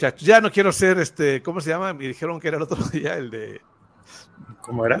 muchachos, ya no quiero ser ¿cómo se llama? Me dijeron que era el otro día, el de...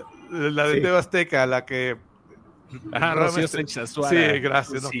 ¿Cómo era? La de TV Azteca, la que... Rocío Sánchez Azuara. Sí,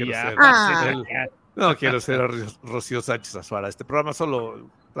 gracias, no quiero ser Rocío Sánchez Azuara. Este programa solo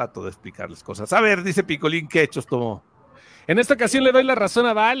trato de explicarles cosas. A ver, dice Picolín, ¿qué hechos tomó? En esta ocasión le doy la razón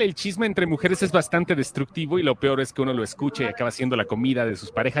a Val, el chisme entre mujeres es bastante destructivo y lo peor es que uno lo escucha y acaba siendo la comida de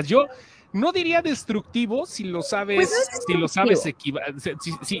sus parejas. Yo no diría destructivo si lo sabes,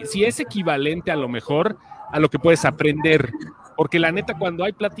 si es equivalente a lo mejor a lo que puedes aprender. Porque la neta, cuando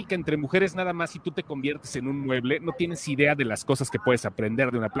hay plática entre mujeres nada más y tú te conviertes en un mueble, no tienes idea de las cosas que puedes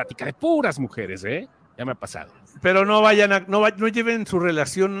aprender de una plática de puras mujeres, ¿eh? Ya me ha pasado. Pero no lleven su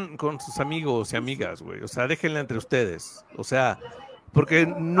relación con sus amigos y amigas, güey. O sea, déjenla entre ustedes. O sea, porque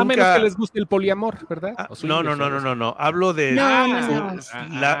nunca... A menos que les guste el poliamor, ¿verdad? No. Hablo de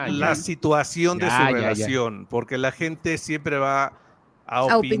la situación de su relación. Porque la gente siempre va a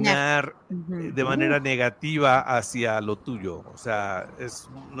opinar de manera negativa hacia lo tuyo. O sea,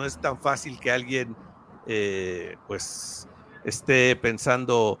 no es tan fácil que alguien pues esté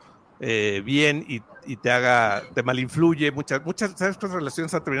pensando bien y te malinfluye. Muchas, ¿sabes cuántas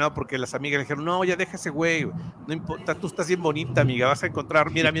relaciones han terminado? Porque las amigas le dijeron, no, ya deja ese güey, no importa, tú estás bien bonita, amiga, vas a encontrar,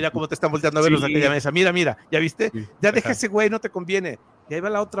 mira cómo te están volteando a ver los de aquella mesa, mira, ¿ya viste? Sí. Ya deja ese güey, no te conviene. Y ahí va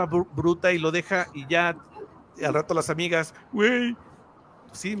la otra bruta y lo deja y ya al rato las amigas, güey.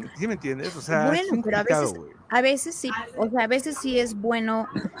 Sí me entiendes, o sea, bueno, pero a veces sí, o sea, a veces sí es bueno,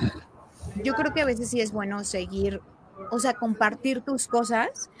 yo creo que a veces sí es bueno seguir, o sea, compartir tus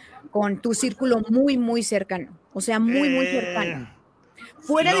cosas con tu círculo muy, muy cercano, o sea, muy cercano.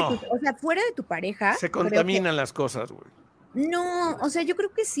 Fuera de tu pareja. Se contaminan las cosas, güey. No, o sea, yo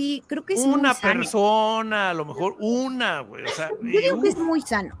creo que sí, creo que es una persona, a lo mejor una, güey, o sea. Yo digo que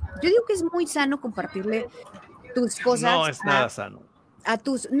es muy sano, compartirle tus cosas. No es nada sano.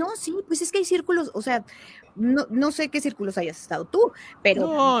 No, sí, pues es que hay círculos, o sea, no sé qué círculos hayas estado tú,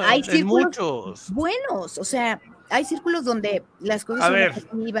 pero hay círculos muchos buenos, o sea, hay círculos donde las cosas son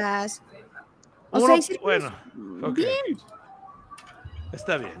efectivas, sea, hay círculos bien.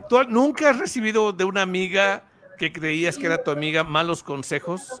 Está bien. ¿Tú nunca has recibido de una amiga que creías que era tu amiga malos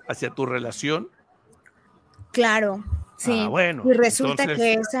consejos hacia tu relación? Claro, sí. Bueno, y resulta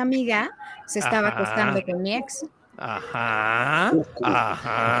que esa amiga se estaba acostando con mi ex. Ajá.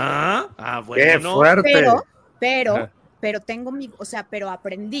 Bueno. Qué fuerte. Pero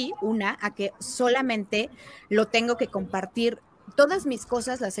aprendí a que solamente lo tengo que compartir. Todas mis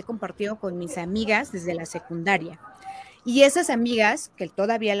cosas las he compartido con mis amigas desde la secundaria. Y esas amigas, que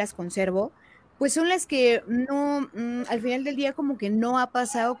todavía las conservo, pues son las que no, al final del día como que no ha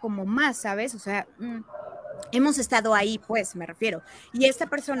pasado como más, ¿sabes? O sea, hemos estado ahí, pues, me refiero. Y esta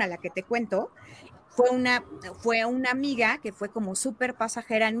persona, la que te cuento, fue una amiga que fue como súper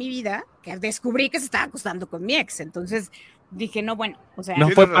pasajera en mi vida, que descubrí que se estaba acostando con mi ex. Entonces dije, no, bueno, o sea. No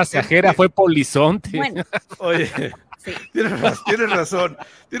fue pasajera, fue polizonte. Bueno. Oye, sí. Tienes razón.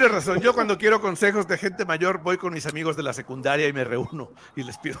 Yo cuando quiero consejos de gente mayor voy con mis amigos de la secundaria y me reúno y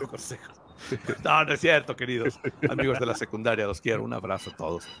les pido consejos. No es cierto, queridos amigos de la secundaria, los quiero. Un abrazo a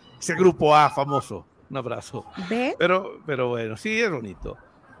todos. Ese grupo A famoso, un abrazo. ¿Ve? Pero bueno, sí, es bonito.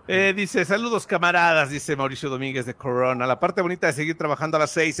 Dice, saludos camaradas, dice Mauricio Domínguez de Corona. La parte bonita de seguir trabajando a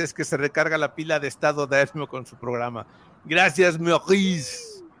las 6 es que se recarga la pila de estado de ánimo con su programa. Gracias,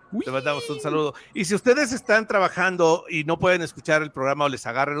 Maurice. Te mandamos un saludo. Y si ustedes están trabajando y no pueden escuchar el programa o les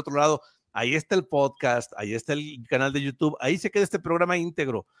agarra en otro lado, ahí está el podcast, ahí está el canal de YouTube, ahí se queda este programa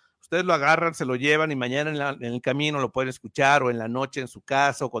íntegro. Ustedes lo agarran, se lo llevan y mañana en el camino lo pueden escuchar, o en la noche en su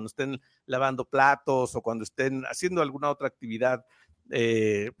casa, o cuando estén lavando platos, o cuando estén haciendo alguna otra actividad.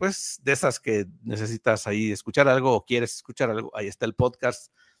 Pues de esas que necesitas ahí escuchar algo o quieres escuchar algo, ahí está el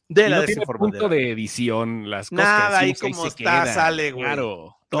podcast de la desinformadera. No tiene punto de edición, las cosas nada, que ahí como está, sale, güey.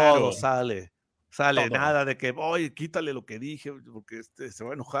 Todo sale, todo. Nada de que, oye, quítale lo que dije, porque se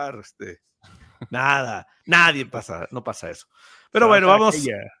va a enojar, nada, no pasa eso. Pero bueno,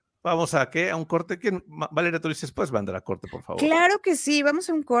 vamos a ¿qué? A un corte. Valeria, tú dices, pues mandar a corte, por favor. Claro que sí, vamos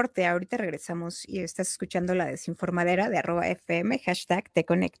a un corte. Ahorita regresamos y estás escuchando La Desinformadera de @FM,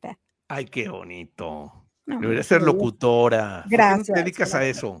 #teconecta. Ay, qué bonito. Debería ser locutora. Gracias. ¿Por qué te dedicas a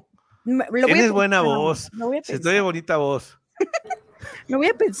eso? Tienes buena voz. Tienes bonita voz. Lo voy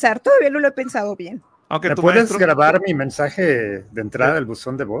a pensar, todavía no lo he pensado bien. Aunque ¿me puedes grabar mi mensaje de entrada del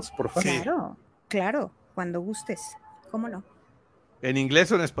buzón de voz, por favor? Sí. Claro, cuando gustes. ¿Cómo no? ¿En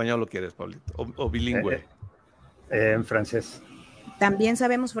inglés o en español lo quieres, Pablito? ¿O bilingüe? En francés. También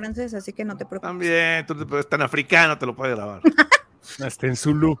sabemos francés, así que no te preocupes. También, tú eres tan africano, te lo puedes grabar. Hasta en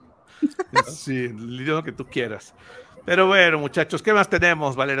Zulu. Sí, el idioma que tú quieras. Pero bueno, muchachos, ¿qué más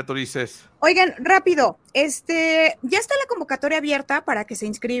tenemos, Valeria Torices? Oigan, rápido, ya está la convocatoria abierta para que se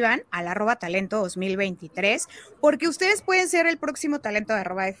inscriban al @talento 2023, porque ustedes pueden ser el próximo talento de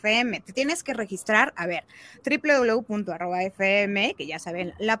 @FM. Te tienes que registrar, a ver, www.fm, que ya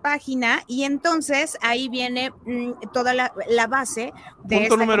saben la página, y entonces ahí viene toda la base de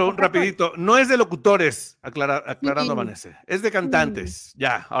Punto número 1, rapidito, no es de locutores, aclarando, Vanessa, es de cantantes.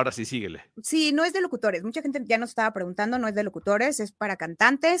 Ya, ahora sí, síguele. Sí, no es de locutores, mucha gente ya nos estaba preguntando, no es de locutores, es para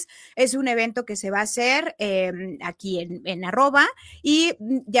cantantes, es un evento que se va a hacer aquí en @, y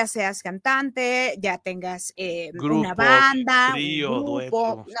ya seas cantante, ya tengas Grupo, una banda, trío, un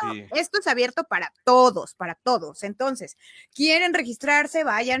grupo, dueto, no, sí. esto es abierto para todos, entonces, quieren registrarse,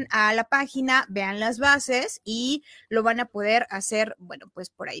 vayan a la página, vean las bases y lo van a poder hacer, bueno, pues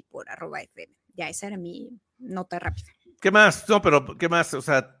por ahí, por @FM, ya esa era mi nota rápida. ¿Qué más? No, pero ¿qué más? O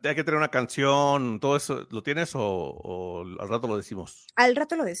sea, hay que tener una canción, todo eso, ¿lo tienes o al rato lo decimos? Al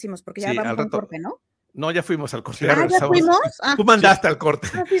rato lo decimos, porque ya Sí, vamos al a un rato. corte, ¿no? No, ya fuimos al corte. ¿Ya fuimos? Tú mandaste al corte.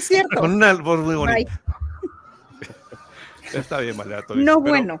 Sí, es cierto. Con una voz muy bonita. Ay. Está bien, Valeria Torices. No,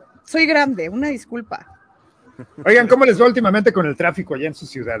 pero... bueno, soy grande, una disculpa. Oigan, ¿cómo les va últimamente con el tráfico allá en sus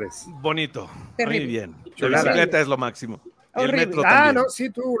ciudades? Bonito. Terrible. Muy bien. La Chulada. bicicleta es lo máximo. Y el Horrible. metro también. No, sí,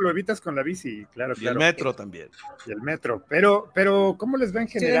 tú lo evitas con la bici, claro, Y el metro también. Y el metro. Pero, ¿cómo les va en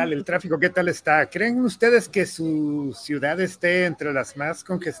general el tráfico? ¿Qué tal está? ¿Creen ustedes que su ciudad esté entre las más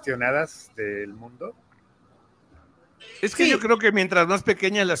congestionadas del mundo? Es que yo creo que mientras más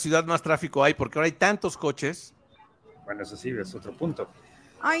pequeña es la ciudad, más tráfico hay, porque ahora hay tantos coches. Bueno, eso sí, es otro punto.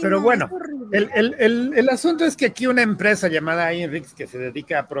 Ay, Pero no, bueno, es horrible. el asunto es que aquí una empresa llamada INRIX, que se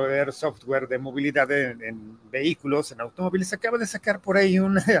dedica a proveer software de movilidad en vehículos, en automóviles, acaba de sacar por ahí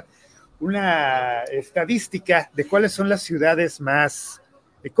una estadística de cuáles son las ciudades más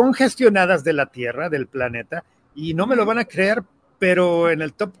congestionadas de la Tierra, del planeta, y no me lo van a creer, pero en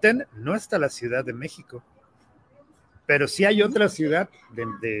el top 10 no está la Ciudad de México. Pero sí hay otra ciudad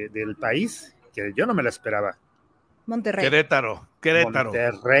del país que yo no me la esperaba. Monterrey. Querétaro.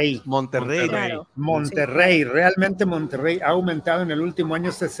 Monterrey. Claro. Monterrey, realmente Monterrey ha aumentado en el último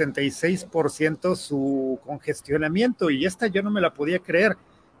año 66% su congestionamiento, y esta yo no me la podía creer.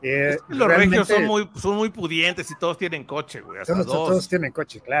 Los regios son muy pudientes y todos tienen coche, güey. Todos tienen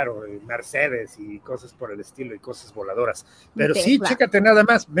coche, claro, Mercedes y cosas por el estilo y cosas voladoras. Pero sí, chécate nada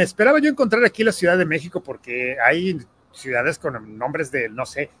más. Me esperaba yo encontrar aquí la Ciudad de México porque hay ciudades con nombres de, no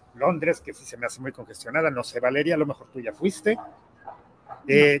sé, Londres, que sí se me hace muy congestionada, no sé, Valeria, a lo mejor tú ya fuiste.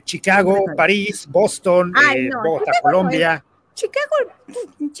 Chicago, París, Boston, Bogotá, Colombia.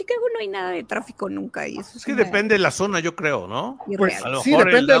 Chicago no hay nada de tráfico nunca. Y eso es que depende de la zona, yo creo, ¿no? Pues sí,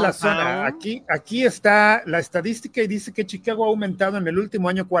 depende de la zona. Aquí está la estadística y dice que Chicago ha aumentado en el último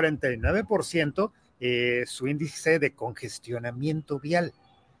año 49% su índice de congestionamiento vial.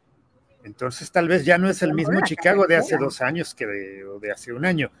 Entonces tal vez ya no es el mismo Chicago de hace 2 años que de hace un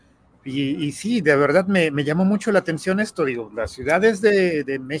año. Y sí, de verdad me llamó mucho la atención esto. Digo, las ciudades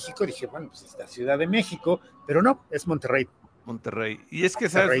de México, dije, bueno, pues es la Ciudad de México, pero no, es Monterrey. Y es que,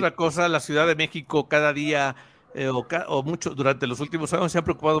 ¿sabes una cosa? La Ciudad de México cada día o mucho durante los últimos años se ha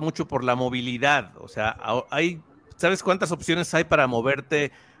preocupado mucho por la movilidad. O sea, ¿sabes cuántas opciones hay para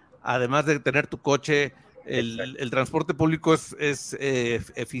moverte? Además de tener tu coche, el transporte público es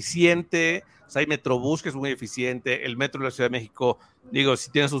eficiente. O sea, hay Metrobús, que es muy eficiente. El metro de la Ciudad de México, digo,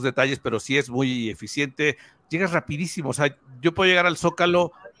 sí tiene sus detalles, pero sí es muy eficiente. Llegas rapidísimo. O sea, yo puedo llegar al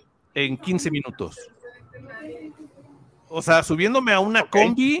Zócalo en 15 minutos. O sea, subiéndome a una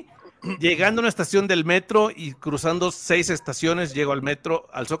combi, llegando a una estación del metro y cruzando 6 estaciones, llego al metro,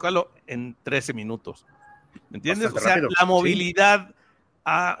 al Zócalo, en 13 minutos. ¿Me entiendes? Bastante o sea, rápido. La movilidad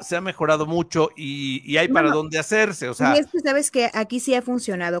se ha mejorado mucho y hay para dónde hacerse. O sea, y es que sabes que aquí sí ha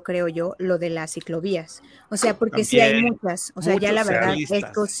funcionado, creo yo, lo de las ciclovías. O sea, porque también, sí hay muchas. O sea, ya la verdad,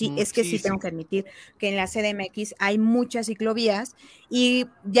 esto sí, es que sí tengo que admitir que en la CDMX hay muchas ciclovías y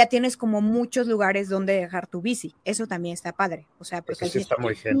ya tienes como muchos lugares donde dejar tu bici. Eso también está padre. O sea, porque eso sí está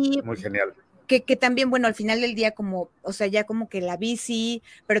muy genial. Que también, bueno, al final del día como, o sea, ya como que la bici,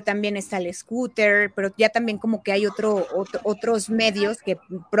 pero también está el scooter, pero ya también como que hay otros medios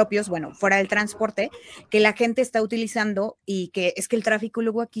propios, bueno, fuera del transporte, que la gente está utilizando y que es que el tráfico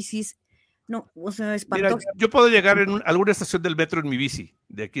luego aquí sí es, no, o sea, espantoso. Mira, yo puedo llegar en alguna estación del metro en mi bici,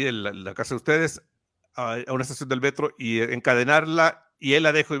 de aquí de la casa de ustedes, a una estación del metro y encadenarla y ahí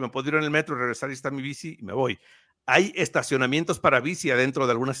la dejo y me puedo ir en el metro, regresar y está mi bici y me voy. Hay estacionamientos para bici adentro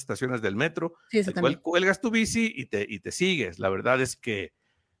de algunas estaciones del metro, sí, el cual cuelgas tu bici y te sigues. La verdad es que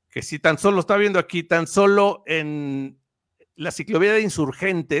si tan solo, está viendo aquí, tan solo en la ciclovía de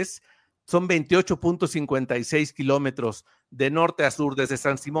Insurgentes son 28.56 kilómetros de norte a sur, desde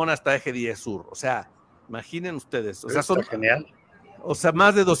San Simón hasta Eje 10 Sur. O sea, imaginen ustedes. O sea, son genial. O sea,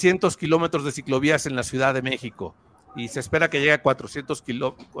 más de 200 kilómetros de ciclovías en la Ciudad de México. Y se espera que llegue a 400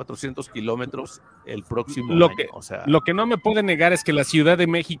 kilómetros el próximo año. O sea, lo que no me puede negar es que la Ciudad de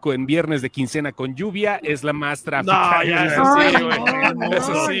México en viernes de quincena con lluvia es la más tráfica. No, ya, eso sí, güey.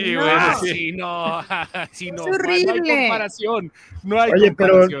 Eso sí, güey. Sí, no. Es horrible. No hay comparación. No hay Oye,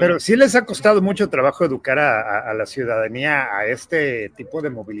 comparación. pero sí les ha costado mucho trabajo educar a la ciudadanía a este tipo de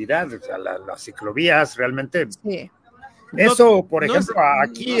movilidad, o sea, las ciclovías, realmente. Sí. Eso, por ejemplo,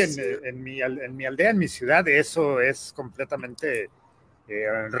 aquí en mi aldea, en mi ciudad, eso es completamente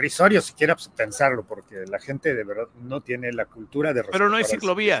irrisorio si quieres pensarlo, porque la gente de verdad no tiene la cultura de respetar. Pero no hay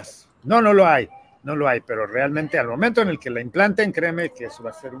ciclovías. No lo hay, pero realmente al momento en el que la implanten, créeme que eso va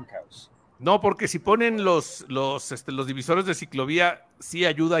a ser un caos. No, porque si ponen los divisores de ciclovía, sí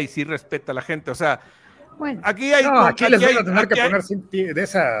ayuda y sí respeta a la gente. O sea, bueno, aquí les van a tener que poner de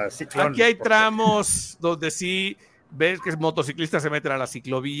esa ciclón. Aquí hay tramos donde sí ves que motociclistas se meten a la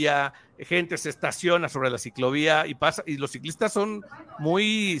ciclovía, gente se estaciona sobre la ciclovía y los ciclistas son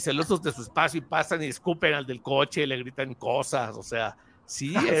muy celosos de su espacio y pasan y escupen al del coche, le gritan cosas, o sea,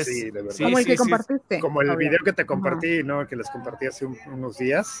 sí es. Sí, de verdad. Como el que compartiste. Como el video que te compartí, ¿no? Que les compartí hace unos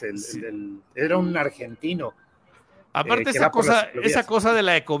días, era un argentino. Aparte esa cosa de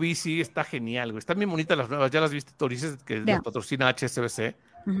la ecobici está genial, güey. Están bien bonitas las nuevas, ya las viste, Torices, que las patrocina HSBC.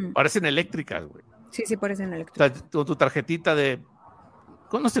 Parecen eléctricas, güey. Sí, parecen eléctricas. Tu tarjetita de,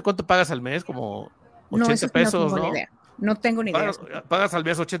 no sé cuánto pagas al mes, como 80 pesos, ¿no? No tengo ni idea. Pagas al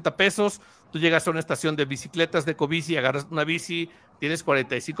mes 80 pesos, tú llegas a una estación de bicicletas de ecobici, agarras una bici, tienes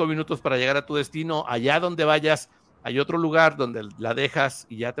 45 minutos para llegar a tu destino, allá donde vayas, hay otro lugar donde la dejas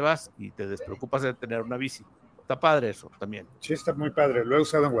y ya te vas y te despreocupas de tener una bici. Está padre eso también. Sí, está muy padre, lo he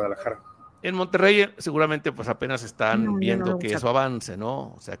usado en Guadalajara. En Monterrey seguramente pues apenas están viendo que eso avance,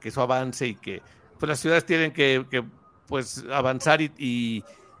 ¿no? O sea, que eso avance y que pues las ciudades tienen que pues avanzar y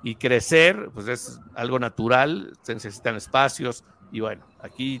crecer, pues es algo natural, se necesitan espacios y bueno,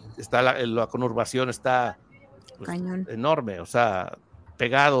 aquí está la conurbación está pues, enorme, o sea,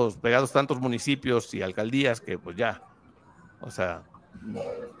 pegados tantos municipios y alcaldías que pues ya, o sea,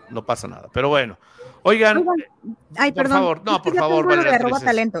 no pasa nada, pero bueno. Oigan, por favor,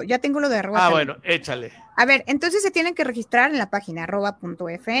 talento. Ya tengo lo de arroba talento. Bueno, échale. A ver, entonces se tienen que registrar en la página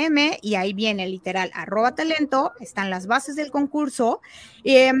 @.fm y ahí viene literal @talento, están las bases del concurso,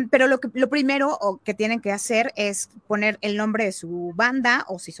 pero lo primero que tienen que hacer es poner el nombre de su banda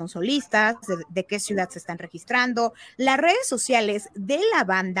o si son solistas, de qué ciudad se están registrando, las redes sociales de la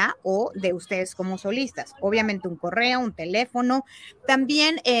banda o de ustedes como solistas, obviamente un correo, un teléfono,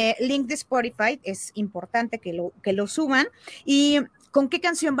 también link de Spotify, es importante que lo suban y con qué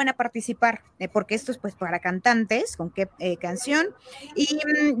canción van a participar, porque esto es pues para cantantes, con qué canción, y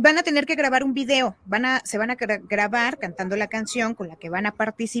van a tener que grabar un video, se van a grabar cantando la canción con la que van a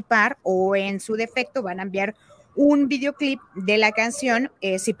participar o en su defecto van a enviar un videoclip de la canción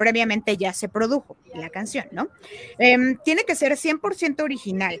si previamente ya se produjo la canción, ¿no? Tiene que ser 100%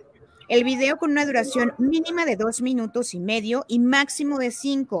 original. El video con una duración mínima de 2 minutos y medio y máximo de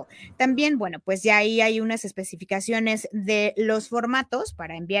 5. También, bueno, pues ya ahí hay unas especificaciones de los formatos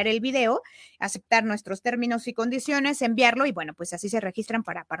para enviar el video, aceptar nuestros términos y condiciones, enviarlo y bueno, pues así se registran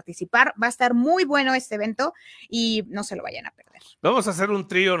para participar. Va a estar muy bueno este evento y no se lo vayan a perder. Vamos a hacer un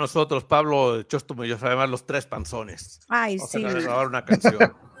trío nosotros, Pablo, Chóstomo y yo, además los tres panzones. Ay, vamos sí. a grabar una canción.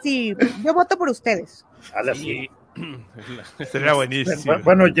 Sí, yo voto por ustedes. Sí. Sería buenísimo.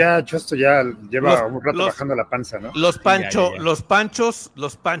 Bueno, ya Chosto ya lleva un rato bajando la panza, ¿no? Los panchones,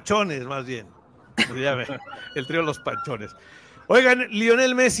 más bien. El trío Los Panchones. Oigan,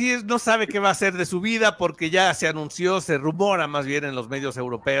 Lionel Messi no sabe qué va a hacer de su vida porque ya se anunció, se rumora más bien en los medios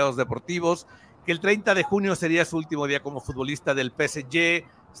europeos deportivos que el 30 de junio sería su último día como futbolista del PSG,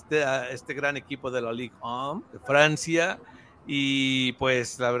 este gran equipo de la Ligue 1 de Francia. Y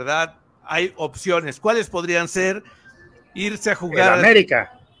pues la verdad hay opciones. ¿Cuáles podrían ser? Irse a jugar... ¿En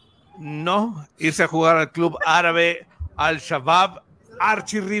América? No, irse a jugar al club árabe Al-Shabaab,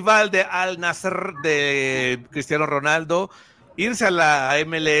 archirrival de Al-Nasr de Cristiano Ronaldo, irse a la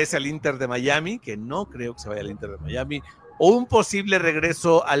MLS, al Inter de Miami, que no creo que se vaya al Inter de Miami, o un posible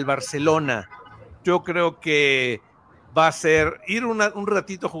regreso al Barcelona. Yo creo que va a ser ir un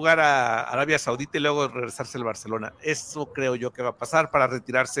ratito a jugar a Arabia Saudita y luego regresarse al Barcelona. Eso creo yo que va a pasar para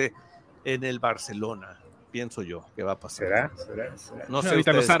retirarse en el Barcelona, pienso yo que va a pasar. ¿Será? No sé,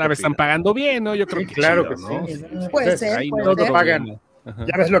 ahorita los árabes están pagando bien, ¿no? Yo creo que claro chido, que ¿no? sí. Puede ser, Ahí todo pagan. Ajá.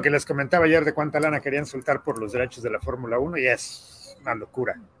 Ya ves lo que les comentaba ayer de cuánta lana querían soltar por los derechos de la Fórmula 1 y es una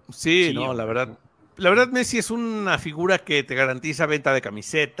locura. Sí, Sí, no, hombre. la verdad Messi es una figura que te garantiza venta de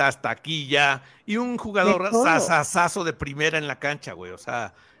camisetas, taquilla y un jugador De todo. sasasazo de primera en la cancha, güey. O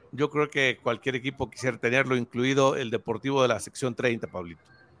sea, yo creo que cualquier equipo quisiera tenerlo, incluido el Deportivo de la sección 30, Pablito.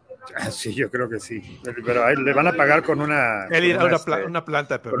 Sí, yo creo que sí. Pero ahí le van a pagar con una... Él irá con una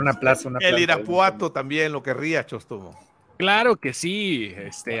planta de con una plaza, una El planta. Irapuato también lo querría, Chostomo. Claro que sí,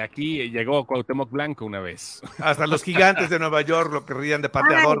 aquí llegó Cuauhtémoc Blanco una vez. Hasta los Gigantes de Nueva York lo querrían de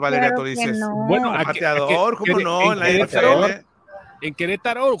pateador, Ay, Valeria claro que Torices. no. Bueno, Pateador, ¿cómo no? En la NFL. En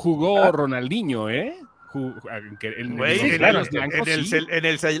Querétaro jugó Ronaldinho, ¿eh? Güey, los en Gallos el- Blancos, en el sí. Cel- en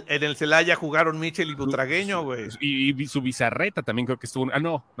el Cel- en el Celaya jugaron Michel y Butragueño, güey. Y su bizarreta también creo que estuvo.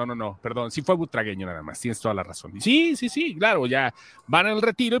 No, perdón. Sí fue butragueño nada más. Tienes toda la razón. Sí, claro, ya van al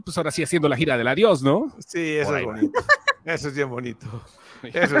retiro y pues ahora sí haciendo la gira del adiós, ¿no? Sí, eso Por es ahí va. bonito. Eso es bien bonito.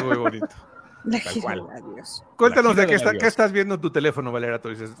 Eso es muy bonito. La Tal gira cual. del adiós. Cuéntanos La de gira del qué adiós. estás viendo en tu teléfono, Valeria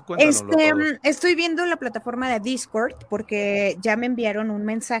Torices. Cuéntanoslo todo. Estoy viendo la plataforma de Discord porque ya me enviaron un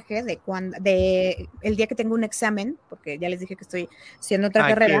mensaje de el día que tengo un examen, porque ya les dije que estoy haciendo otra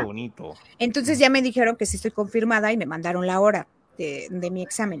Ay, carrera. qué bonito. Entonces ya me dijeron que sí estoy confirmada y me mandaron la hora de mi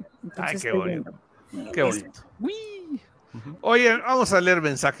examen. Entonces Ay, qué estoy bonito. viendo. Qué bonito. Uy. Oye, vamos a leer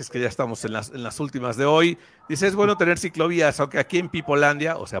mensajes que ya estamos en las últimas de hoy. Dice, es bueno tener ciclovías, aunque aquí en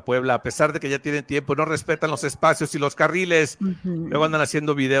Pipolandia, o sea, Puebla, a pesar de que ya tienen tiempo, no respetan los espacios y los carriles. Ujú. Luego andan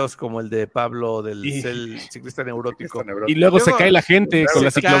haciendo videos como el de Pablo del Y- ciclista neurótico. Y luego se Luego- cae la gente con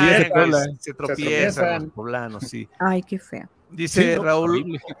las ciclovías de caen, güey, Puebla. se tropiezan tropiezan. los poblanos, sí. Ay, qué feo. Dice Sí, no, Raúl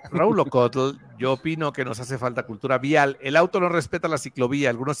horrible. Ocotl, yo opino que nos hace falta cultura vial. El auto no respeta la ciclovía,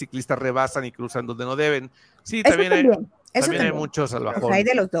 algunos ciclistas rebasan y cruzan donde no deben. Sí, Eso también hay también. mucho O sea, salvajón. hay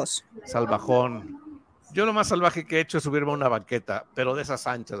de los dos. Salvajón. Yo lo más salvaje que he hecho es subirme a una banqueta, pero de esas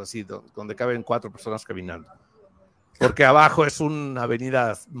anchas así, donde caben 4 personas caminando. Porque abajo es una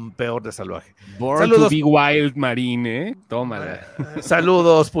avenida peor de salvaje. Born Saludos. to be wild, Marine, ¿eh? Tómala.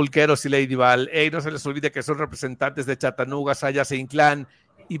 Saludos, pulqueros y Lady Val. Ey, no se les olvide que son representantes de Chattanooga, Sayas e Inclán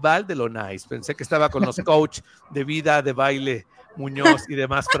y Val de lo nice. Pensé que estaba con los coach de vida, de baile, Muñoz y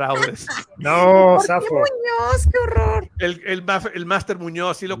demás fraudes. No, ¿Por qué Zafo. Muñoz? ¡Qué horror! El Máster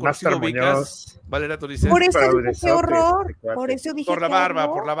Muñoz, ¿sí lo conocí, Master lo ubicas? Muñoz. Valeria Torices. Por eso dije qué fraudezote, horror. este cuate. Por eso dije Por la qué barba,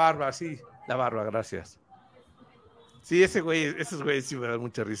 horror. sí. La barba, gracias. Sí, esos güeyes sí me dan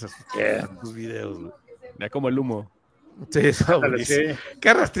mucha risa sus videos, güey. Ya como el humo. Sí, está Ándale, buenísimo. sí.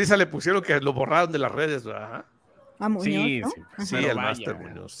 Qué rastriza le pusieron que lo borraron de las redes, ¿verdad? A Muñoz, Sí, ¿no? sí. Sí, Pero el vaya, Máster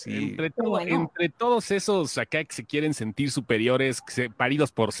Muñoz, sí. Bueno. Entre todos esos acá que se quieren sentir superiores,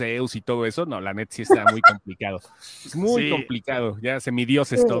 paridos por Zeus y todo eso, no, la net sí está muy complicado. Es muy Sí. complicado, ya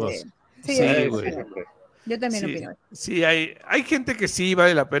semidioses todos. Sí, Sí, güey. güey. Yo también Sí, opino. sí, hay gente que sí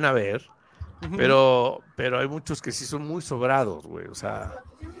vale la pena ver, pero hay muchos que sí son muy sobrados, güey. O sea,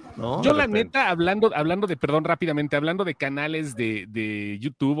 ¿no? Yo De la repente. neta, hablando de, perdón, rápidamente, hablando de canales de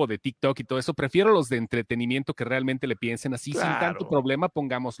YouTube o de TikTok y todo eso, prefiero los de entretenimiento que realmente le piensen así, sin Claro. tanto problema,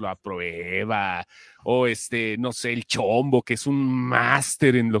 pongámoslo a prueba, o no sé, el Chombo, que es un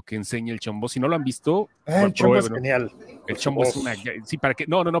máster en lo que enseña el Chombo. Si no lo han visto, El Chombo es pruébenlo. genial. El Chombo es una... Sí, para que...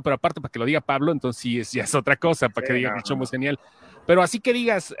 No, pero aparte para que lo diga Pablo, entonces sí, ya es otra cosa, para que Sí, diga no, que el Chombo no. es genial. Pero así que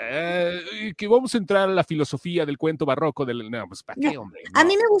digas que vamos a entrar a la filosofía del cuento barroco del... No, pues ¿para qué, hombre? A No.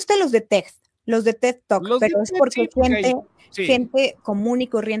 mí me gustan los de TED Talk, Los de pero es TED, porque sí, porque hay- sí. gente común y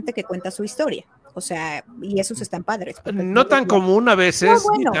corriente que cuenta su historia. O sea, y esos están padres. porque No tan común a veces, No,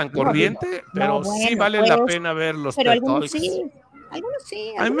 bueno, ni tan no, corriente, pero sí bueno, vale la pues, pena ver los Pero TED algunos Talks. sí. Algunos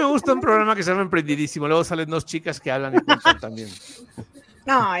sí. A mí me algunos gusta un sí. programa que se llama Emprendidísimo. Luego salen 2 chicas que hablan y cuentan también.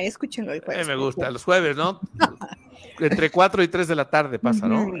 No, escúchenlo el jueves. Me gusta, los jueves, ¿no? Entre 4 y 3 de la tarde pasa,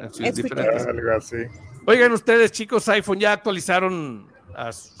 ¿no? Ujú. Sí, Escuchen. diferentes. Algo así. Oigan ustedes, chicos, iPhone ya actualizaron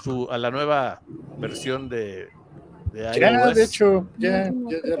a la nueva versión de iOS. Ya, de hecho, ya No,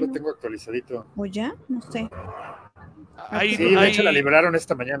 lo tengo actualizadito. ¿O ya? No sé. Ahí- Sí, de ahí- hecho la liberaron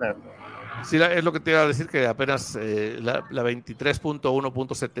esta mañana. Sí, es lo que te iba a decir, que apenas la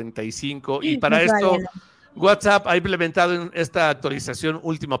 23.1.75 y para Pues esto vayan. WhatsApp ha implementado en esta actualización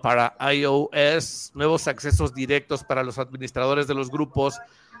última para iOS nuevos accesos directos para los administradores de los grupos,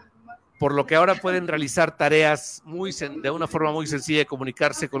 por lo que ahora pueden realizar tareas de una forma muy sencilla de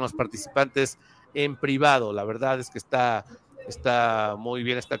comunicarse con los participantes en privado. La verdad es que está muy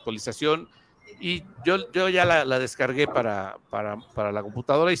bien esta actualización. Y yo ya la descargué para la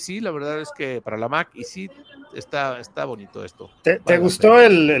computadora y sí, la verdad es que para la Mac y sí, está bonito esto. ¿Te Vale, gustó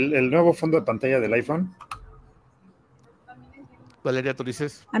el nuevo fondo de pantalla del iPhone? Valeria, ¿tú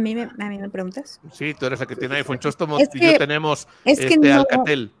dices? ¿A mí me preguntas? Sí, tú eres la que tiene iPhone. Chóstomo Es y que- yo tenemos no,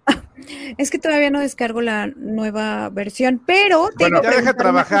 Alcatel. es que todavía no descargo la nueva versión, pero te Bueno, iba a Ya deja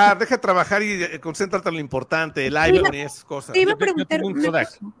preguntar una cosa. deja trabajar y concéntrate en lo importante, el iPhone y esas cosas. Te iba a Yo preguntar tengo un una Kodak.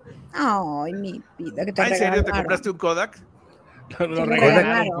 cosa. Ay, mi vida, que te ¿En serio te regalaron. compraste un Kodak? Lo lo regalaron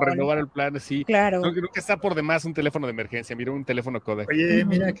regalaron. por renovar el plan, sí. Claro. Creo que está por demás un teléfono de emergencia. Mira, un teléfono Kodak. Oye,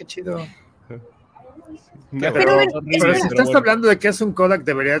 mira qué chido. No, Pero, a ver, Pero espera. si estás hablando de que es un Kodak,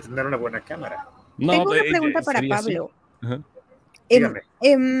 debería tener una buena cámara. Tengo una pregunta para sería así. Pablo. Ajá. Dígame.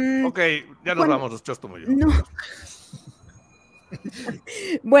 Ok, ya nos Cuando- vamos, los Chóstomo y yo. No.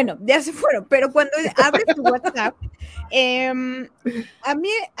 Bueno, ya se fueron, pero cuando abres tu WhatsApp, a mí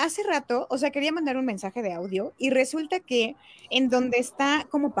hace rato, o sea, quería mandar un mensaje de audio y resulta que en donde está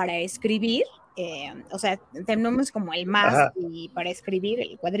como para escribir, o sea, tenemos como el más Ajá. y para escribir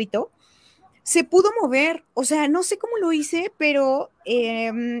el cuadrito, se pudo mover, o sea, no sé cómo lo hice, pero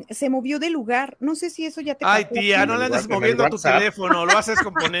se movió de lugar, no sé si eso ya te Ay, pasó a tía, ti. no le andes En el moviendo a tu WhatsApp. teléfono, lo haces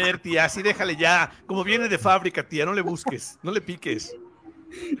componer, tía, así déjale ya. Como viene de fábrica, tía, no le busques, no le piques.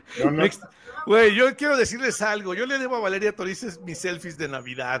 Yo no- Güey, yo quiero decirles algo, yo le debo a Valeria Torices mis selfies de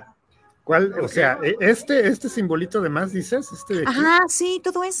Navidad. ¿Cuál? O sea, este simbolito de más, dices, este de aquí. Ajá, sí,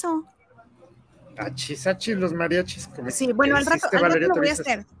 todo eso. Achis, los mariachis. como Sí, bueno, al rato hiciste, Valeria lo voy a Torices.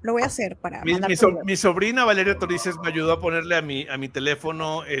 hacer, lo voy a hacer para Mi, mandar mi primero. mi sobrina Valeria Torices me ayudó a ponerle a mi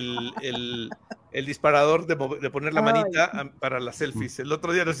teléfono el disparador de poner la Ay. manita para las selfies. El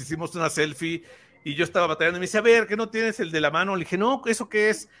otro día nos hicimos una selfie y yo estaba batallando y me dice, a ver, ¿qué no tienes el de la mano? Le dije, no, ¿eso qué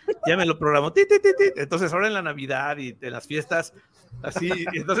es? Ya me lo programó. Ti, ti, ti, ti. Entonces ahora en la Navidad y en las fiestas, así,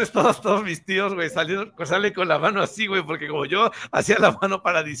 y entonces todos mis tíos, güey, salen con la mano así, güey, porque como yo hacía la mano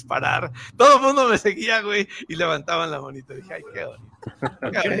para disparar, todo el mundo me seguía, güey, y levantaban la manita. Dije, ay, qué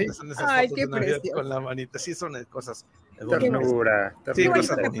bonito. Qué bonitas son esas Ay, fotos qué de Navidad precioso. con la manita. Sí, son cosas Ternura. Sí, Qué cosas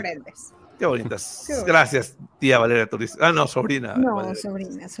bonito te bonitas. aprendes. Qué bonitas. Qué bonito. Gracias, tía Valeria Torices. Ah, no, sobrina. No,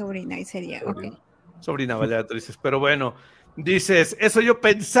 Valeria. sobrina, y sería, ok. Sobrina Valeria Torices. Pero bueno, dices, eso yo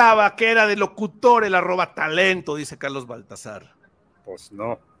pensaba que era de locutor el @talento, dice Carlos Baltasar. Pues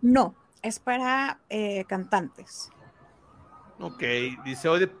no. No, es para cantantes. Ok, dice,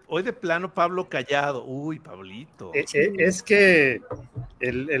 hoy de plano Pablo callado. Uy, Pablito. Es que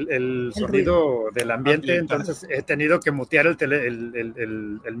el sonido del ambiente, entonces he tenido que mutear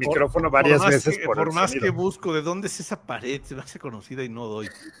el micrófono varias veces por más sonido. que busco de dónde es esa pared, se me hace conocida y no doy.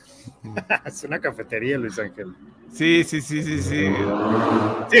 Es una cafetería, Luis Ángel. Sí. Sí,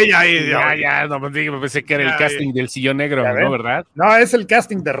 ya. No, pues digo, pensé que era Ya, el casting del sillón negro, Ya ven. ¿no? ¿Verdad? No, es el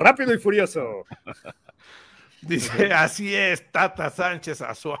casting de Rápido y Furioso. Dice, así es, Tata Sánchez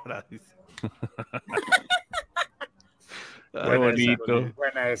Azuara. Dice. Qué bonito.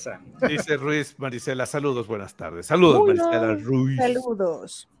 Buena esa. Dice Ruiz Marisela, saludos, buenas tardes. Saludos, Hola. Marisela Ruiz.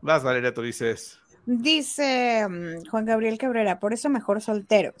 Saludos. Vas, Valeria, tú dices. Dice Juan Gabriel Cabrera, por eso mejor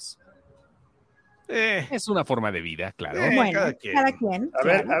solteros. Es una forma de vida, claro. Bueno, cada quien. cada quien.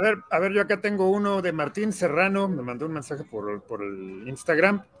 A ver, yo acá tengo uno de Martín Serrano, me mandó un mensaje por el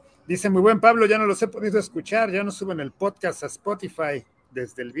Instagram. Dice, muy buen Pablo, ya no los he podido escuchar, ya no suben el podcast a Spotify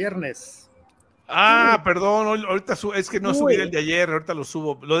desde el viernes. Ah, perdón, ahorita es que no subí Uy. el de ayer, ahorita lo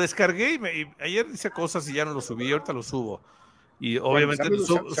subo. Lo descargué y ayer hice cosas y ya no lo subí, ahorita lo subo. Y obviamente saludos,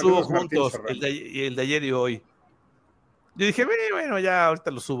 subo Martín juntos Serrano. el de ayer y hoy. Yo dije, bueno, ya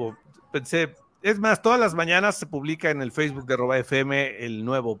ahorita lo subo. Pensé, es más, todas las mañanas se publica en el Facebook de Roba FM el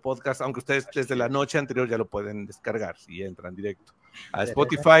nuevo podcast, aunque ustedes desde la noche anterior ya lo pueden descargar si entran directo a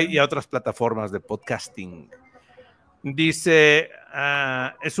Spotify y a otras plataformas de podcasting. Dice,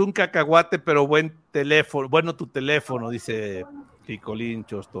 es un cacahuate, pero buen teléfono, bueno tu teléfono, dice Picolín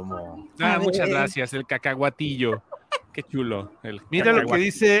Chóstomo. A Muchas ver. gracias, el cacahuatillo. Qué chulo. Mira lo que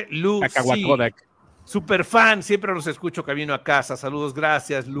dice Lu. Cacahuacodac. Super fan, siempre los escucho camino a casa. Saludos,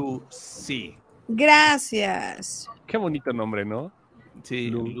 gracias, Lu. Sí. Gracias. Qué bonito nombre, ¿no? Sí,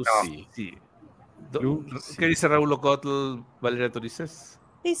 Lu. sí. Lucy. ¿Qué dice Raúl Ocotl, Valeria Torices?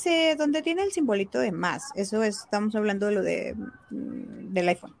 Dice, donde tiene el simbolito de más. Eso es, estamos hablando de lo del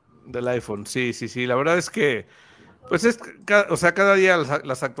iPhone. Del iPhone, sí. La verdad es que, pues o sea, cada día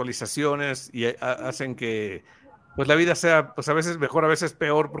las actualizaciones y hacen que, pues la vida sea, pues a veces mejor, a veces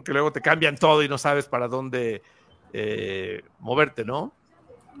peor, porque luego te cambian todo y no sabes para dónde moverte, ¿no?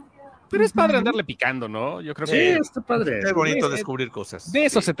 Pero es padre andarle picando, ¿no? Yo creo Sí, que está padre. Es bonito descubrir cosas. de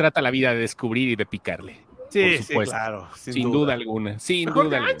eso se trata la vida, de descubrir y de picarle. Sí, por supuesto. claro. Sin duda alguna. Sin Mejor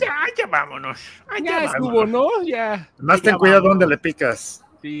duda alguna. ya vámonos. Ya estuvo, ¿no? Ya. Más ten ya cuidado vamos. donde le picas.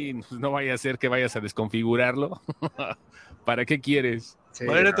 Sí, pues no vaya a ser que vayas a desconfigurarlo. ¿Para qué quieres? Sí,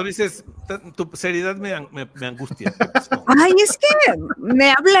 Valeria, no. tú dices, tu seriedad me angustia. Ay, es que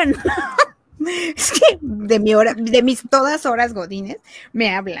me hablan. Es que de mis todas horas godines,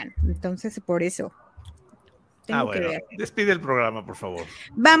 me hablan. Entonces, por eso. Tengo que Bueno, ver. despide el programa, por favor.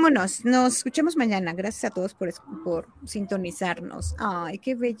 Vámonos, nos escuchamos mañana. Gracias a todos por sintonizarnos. Ay,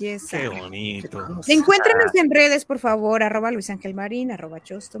 qué belleza. Qué bonito. Encuéntrenos en redes, por favor, @LuisAngelMarín,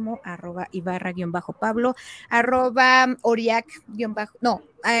 @Chóstomo, @Ibarra-Pablo, @Oriac-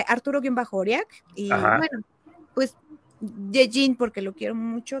 Arturo-Oriac. Y Ajá. bueno, pues Yejin, porque lo quiero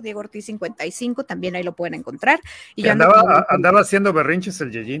mucho, Diego Ortiz 55, también ahí lo pueden encontrar. Y yo ando Andaba haciendo berrinches el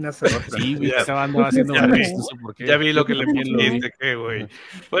Yejin hace rato. Sí, güey, Ya. andaba haciendo Ya berrinches, vi. no sé por qué. Ya vi lo que le También lo vi. pusiste, qué güey.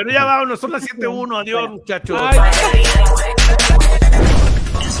 Bueno, ya vámonos, son las 7:01. Adiós, muchachos. Ay.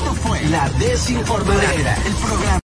 Esto fue La Desinformadera, el programa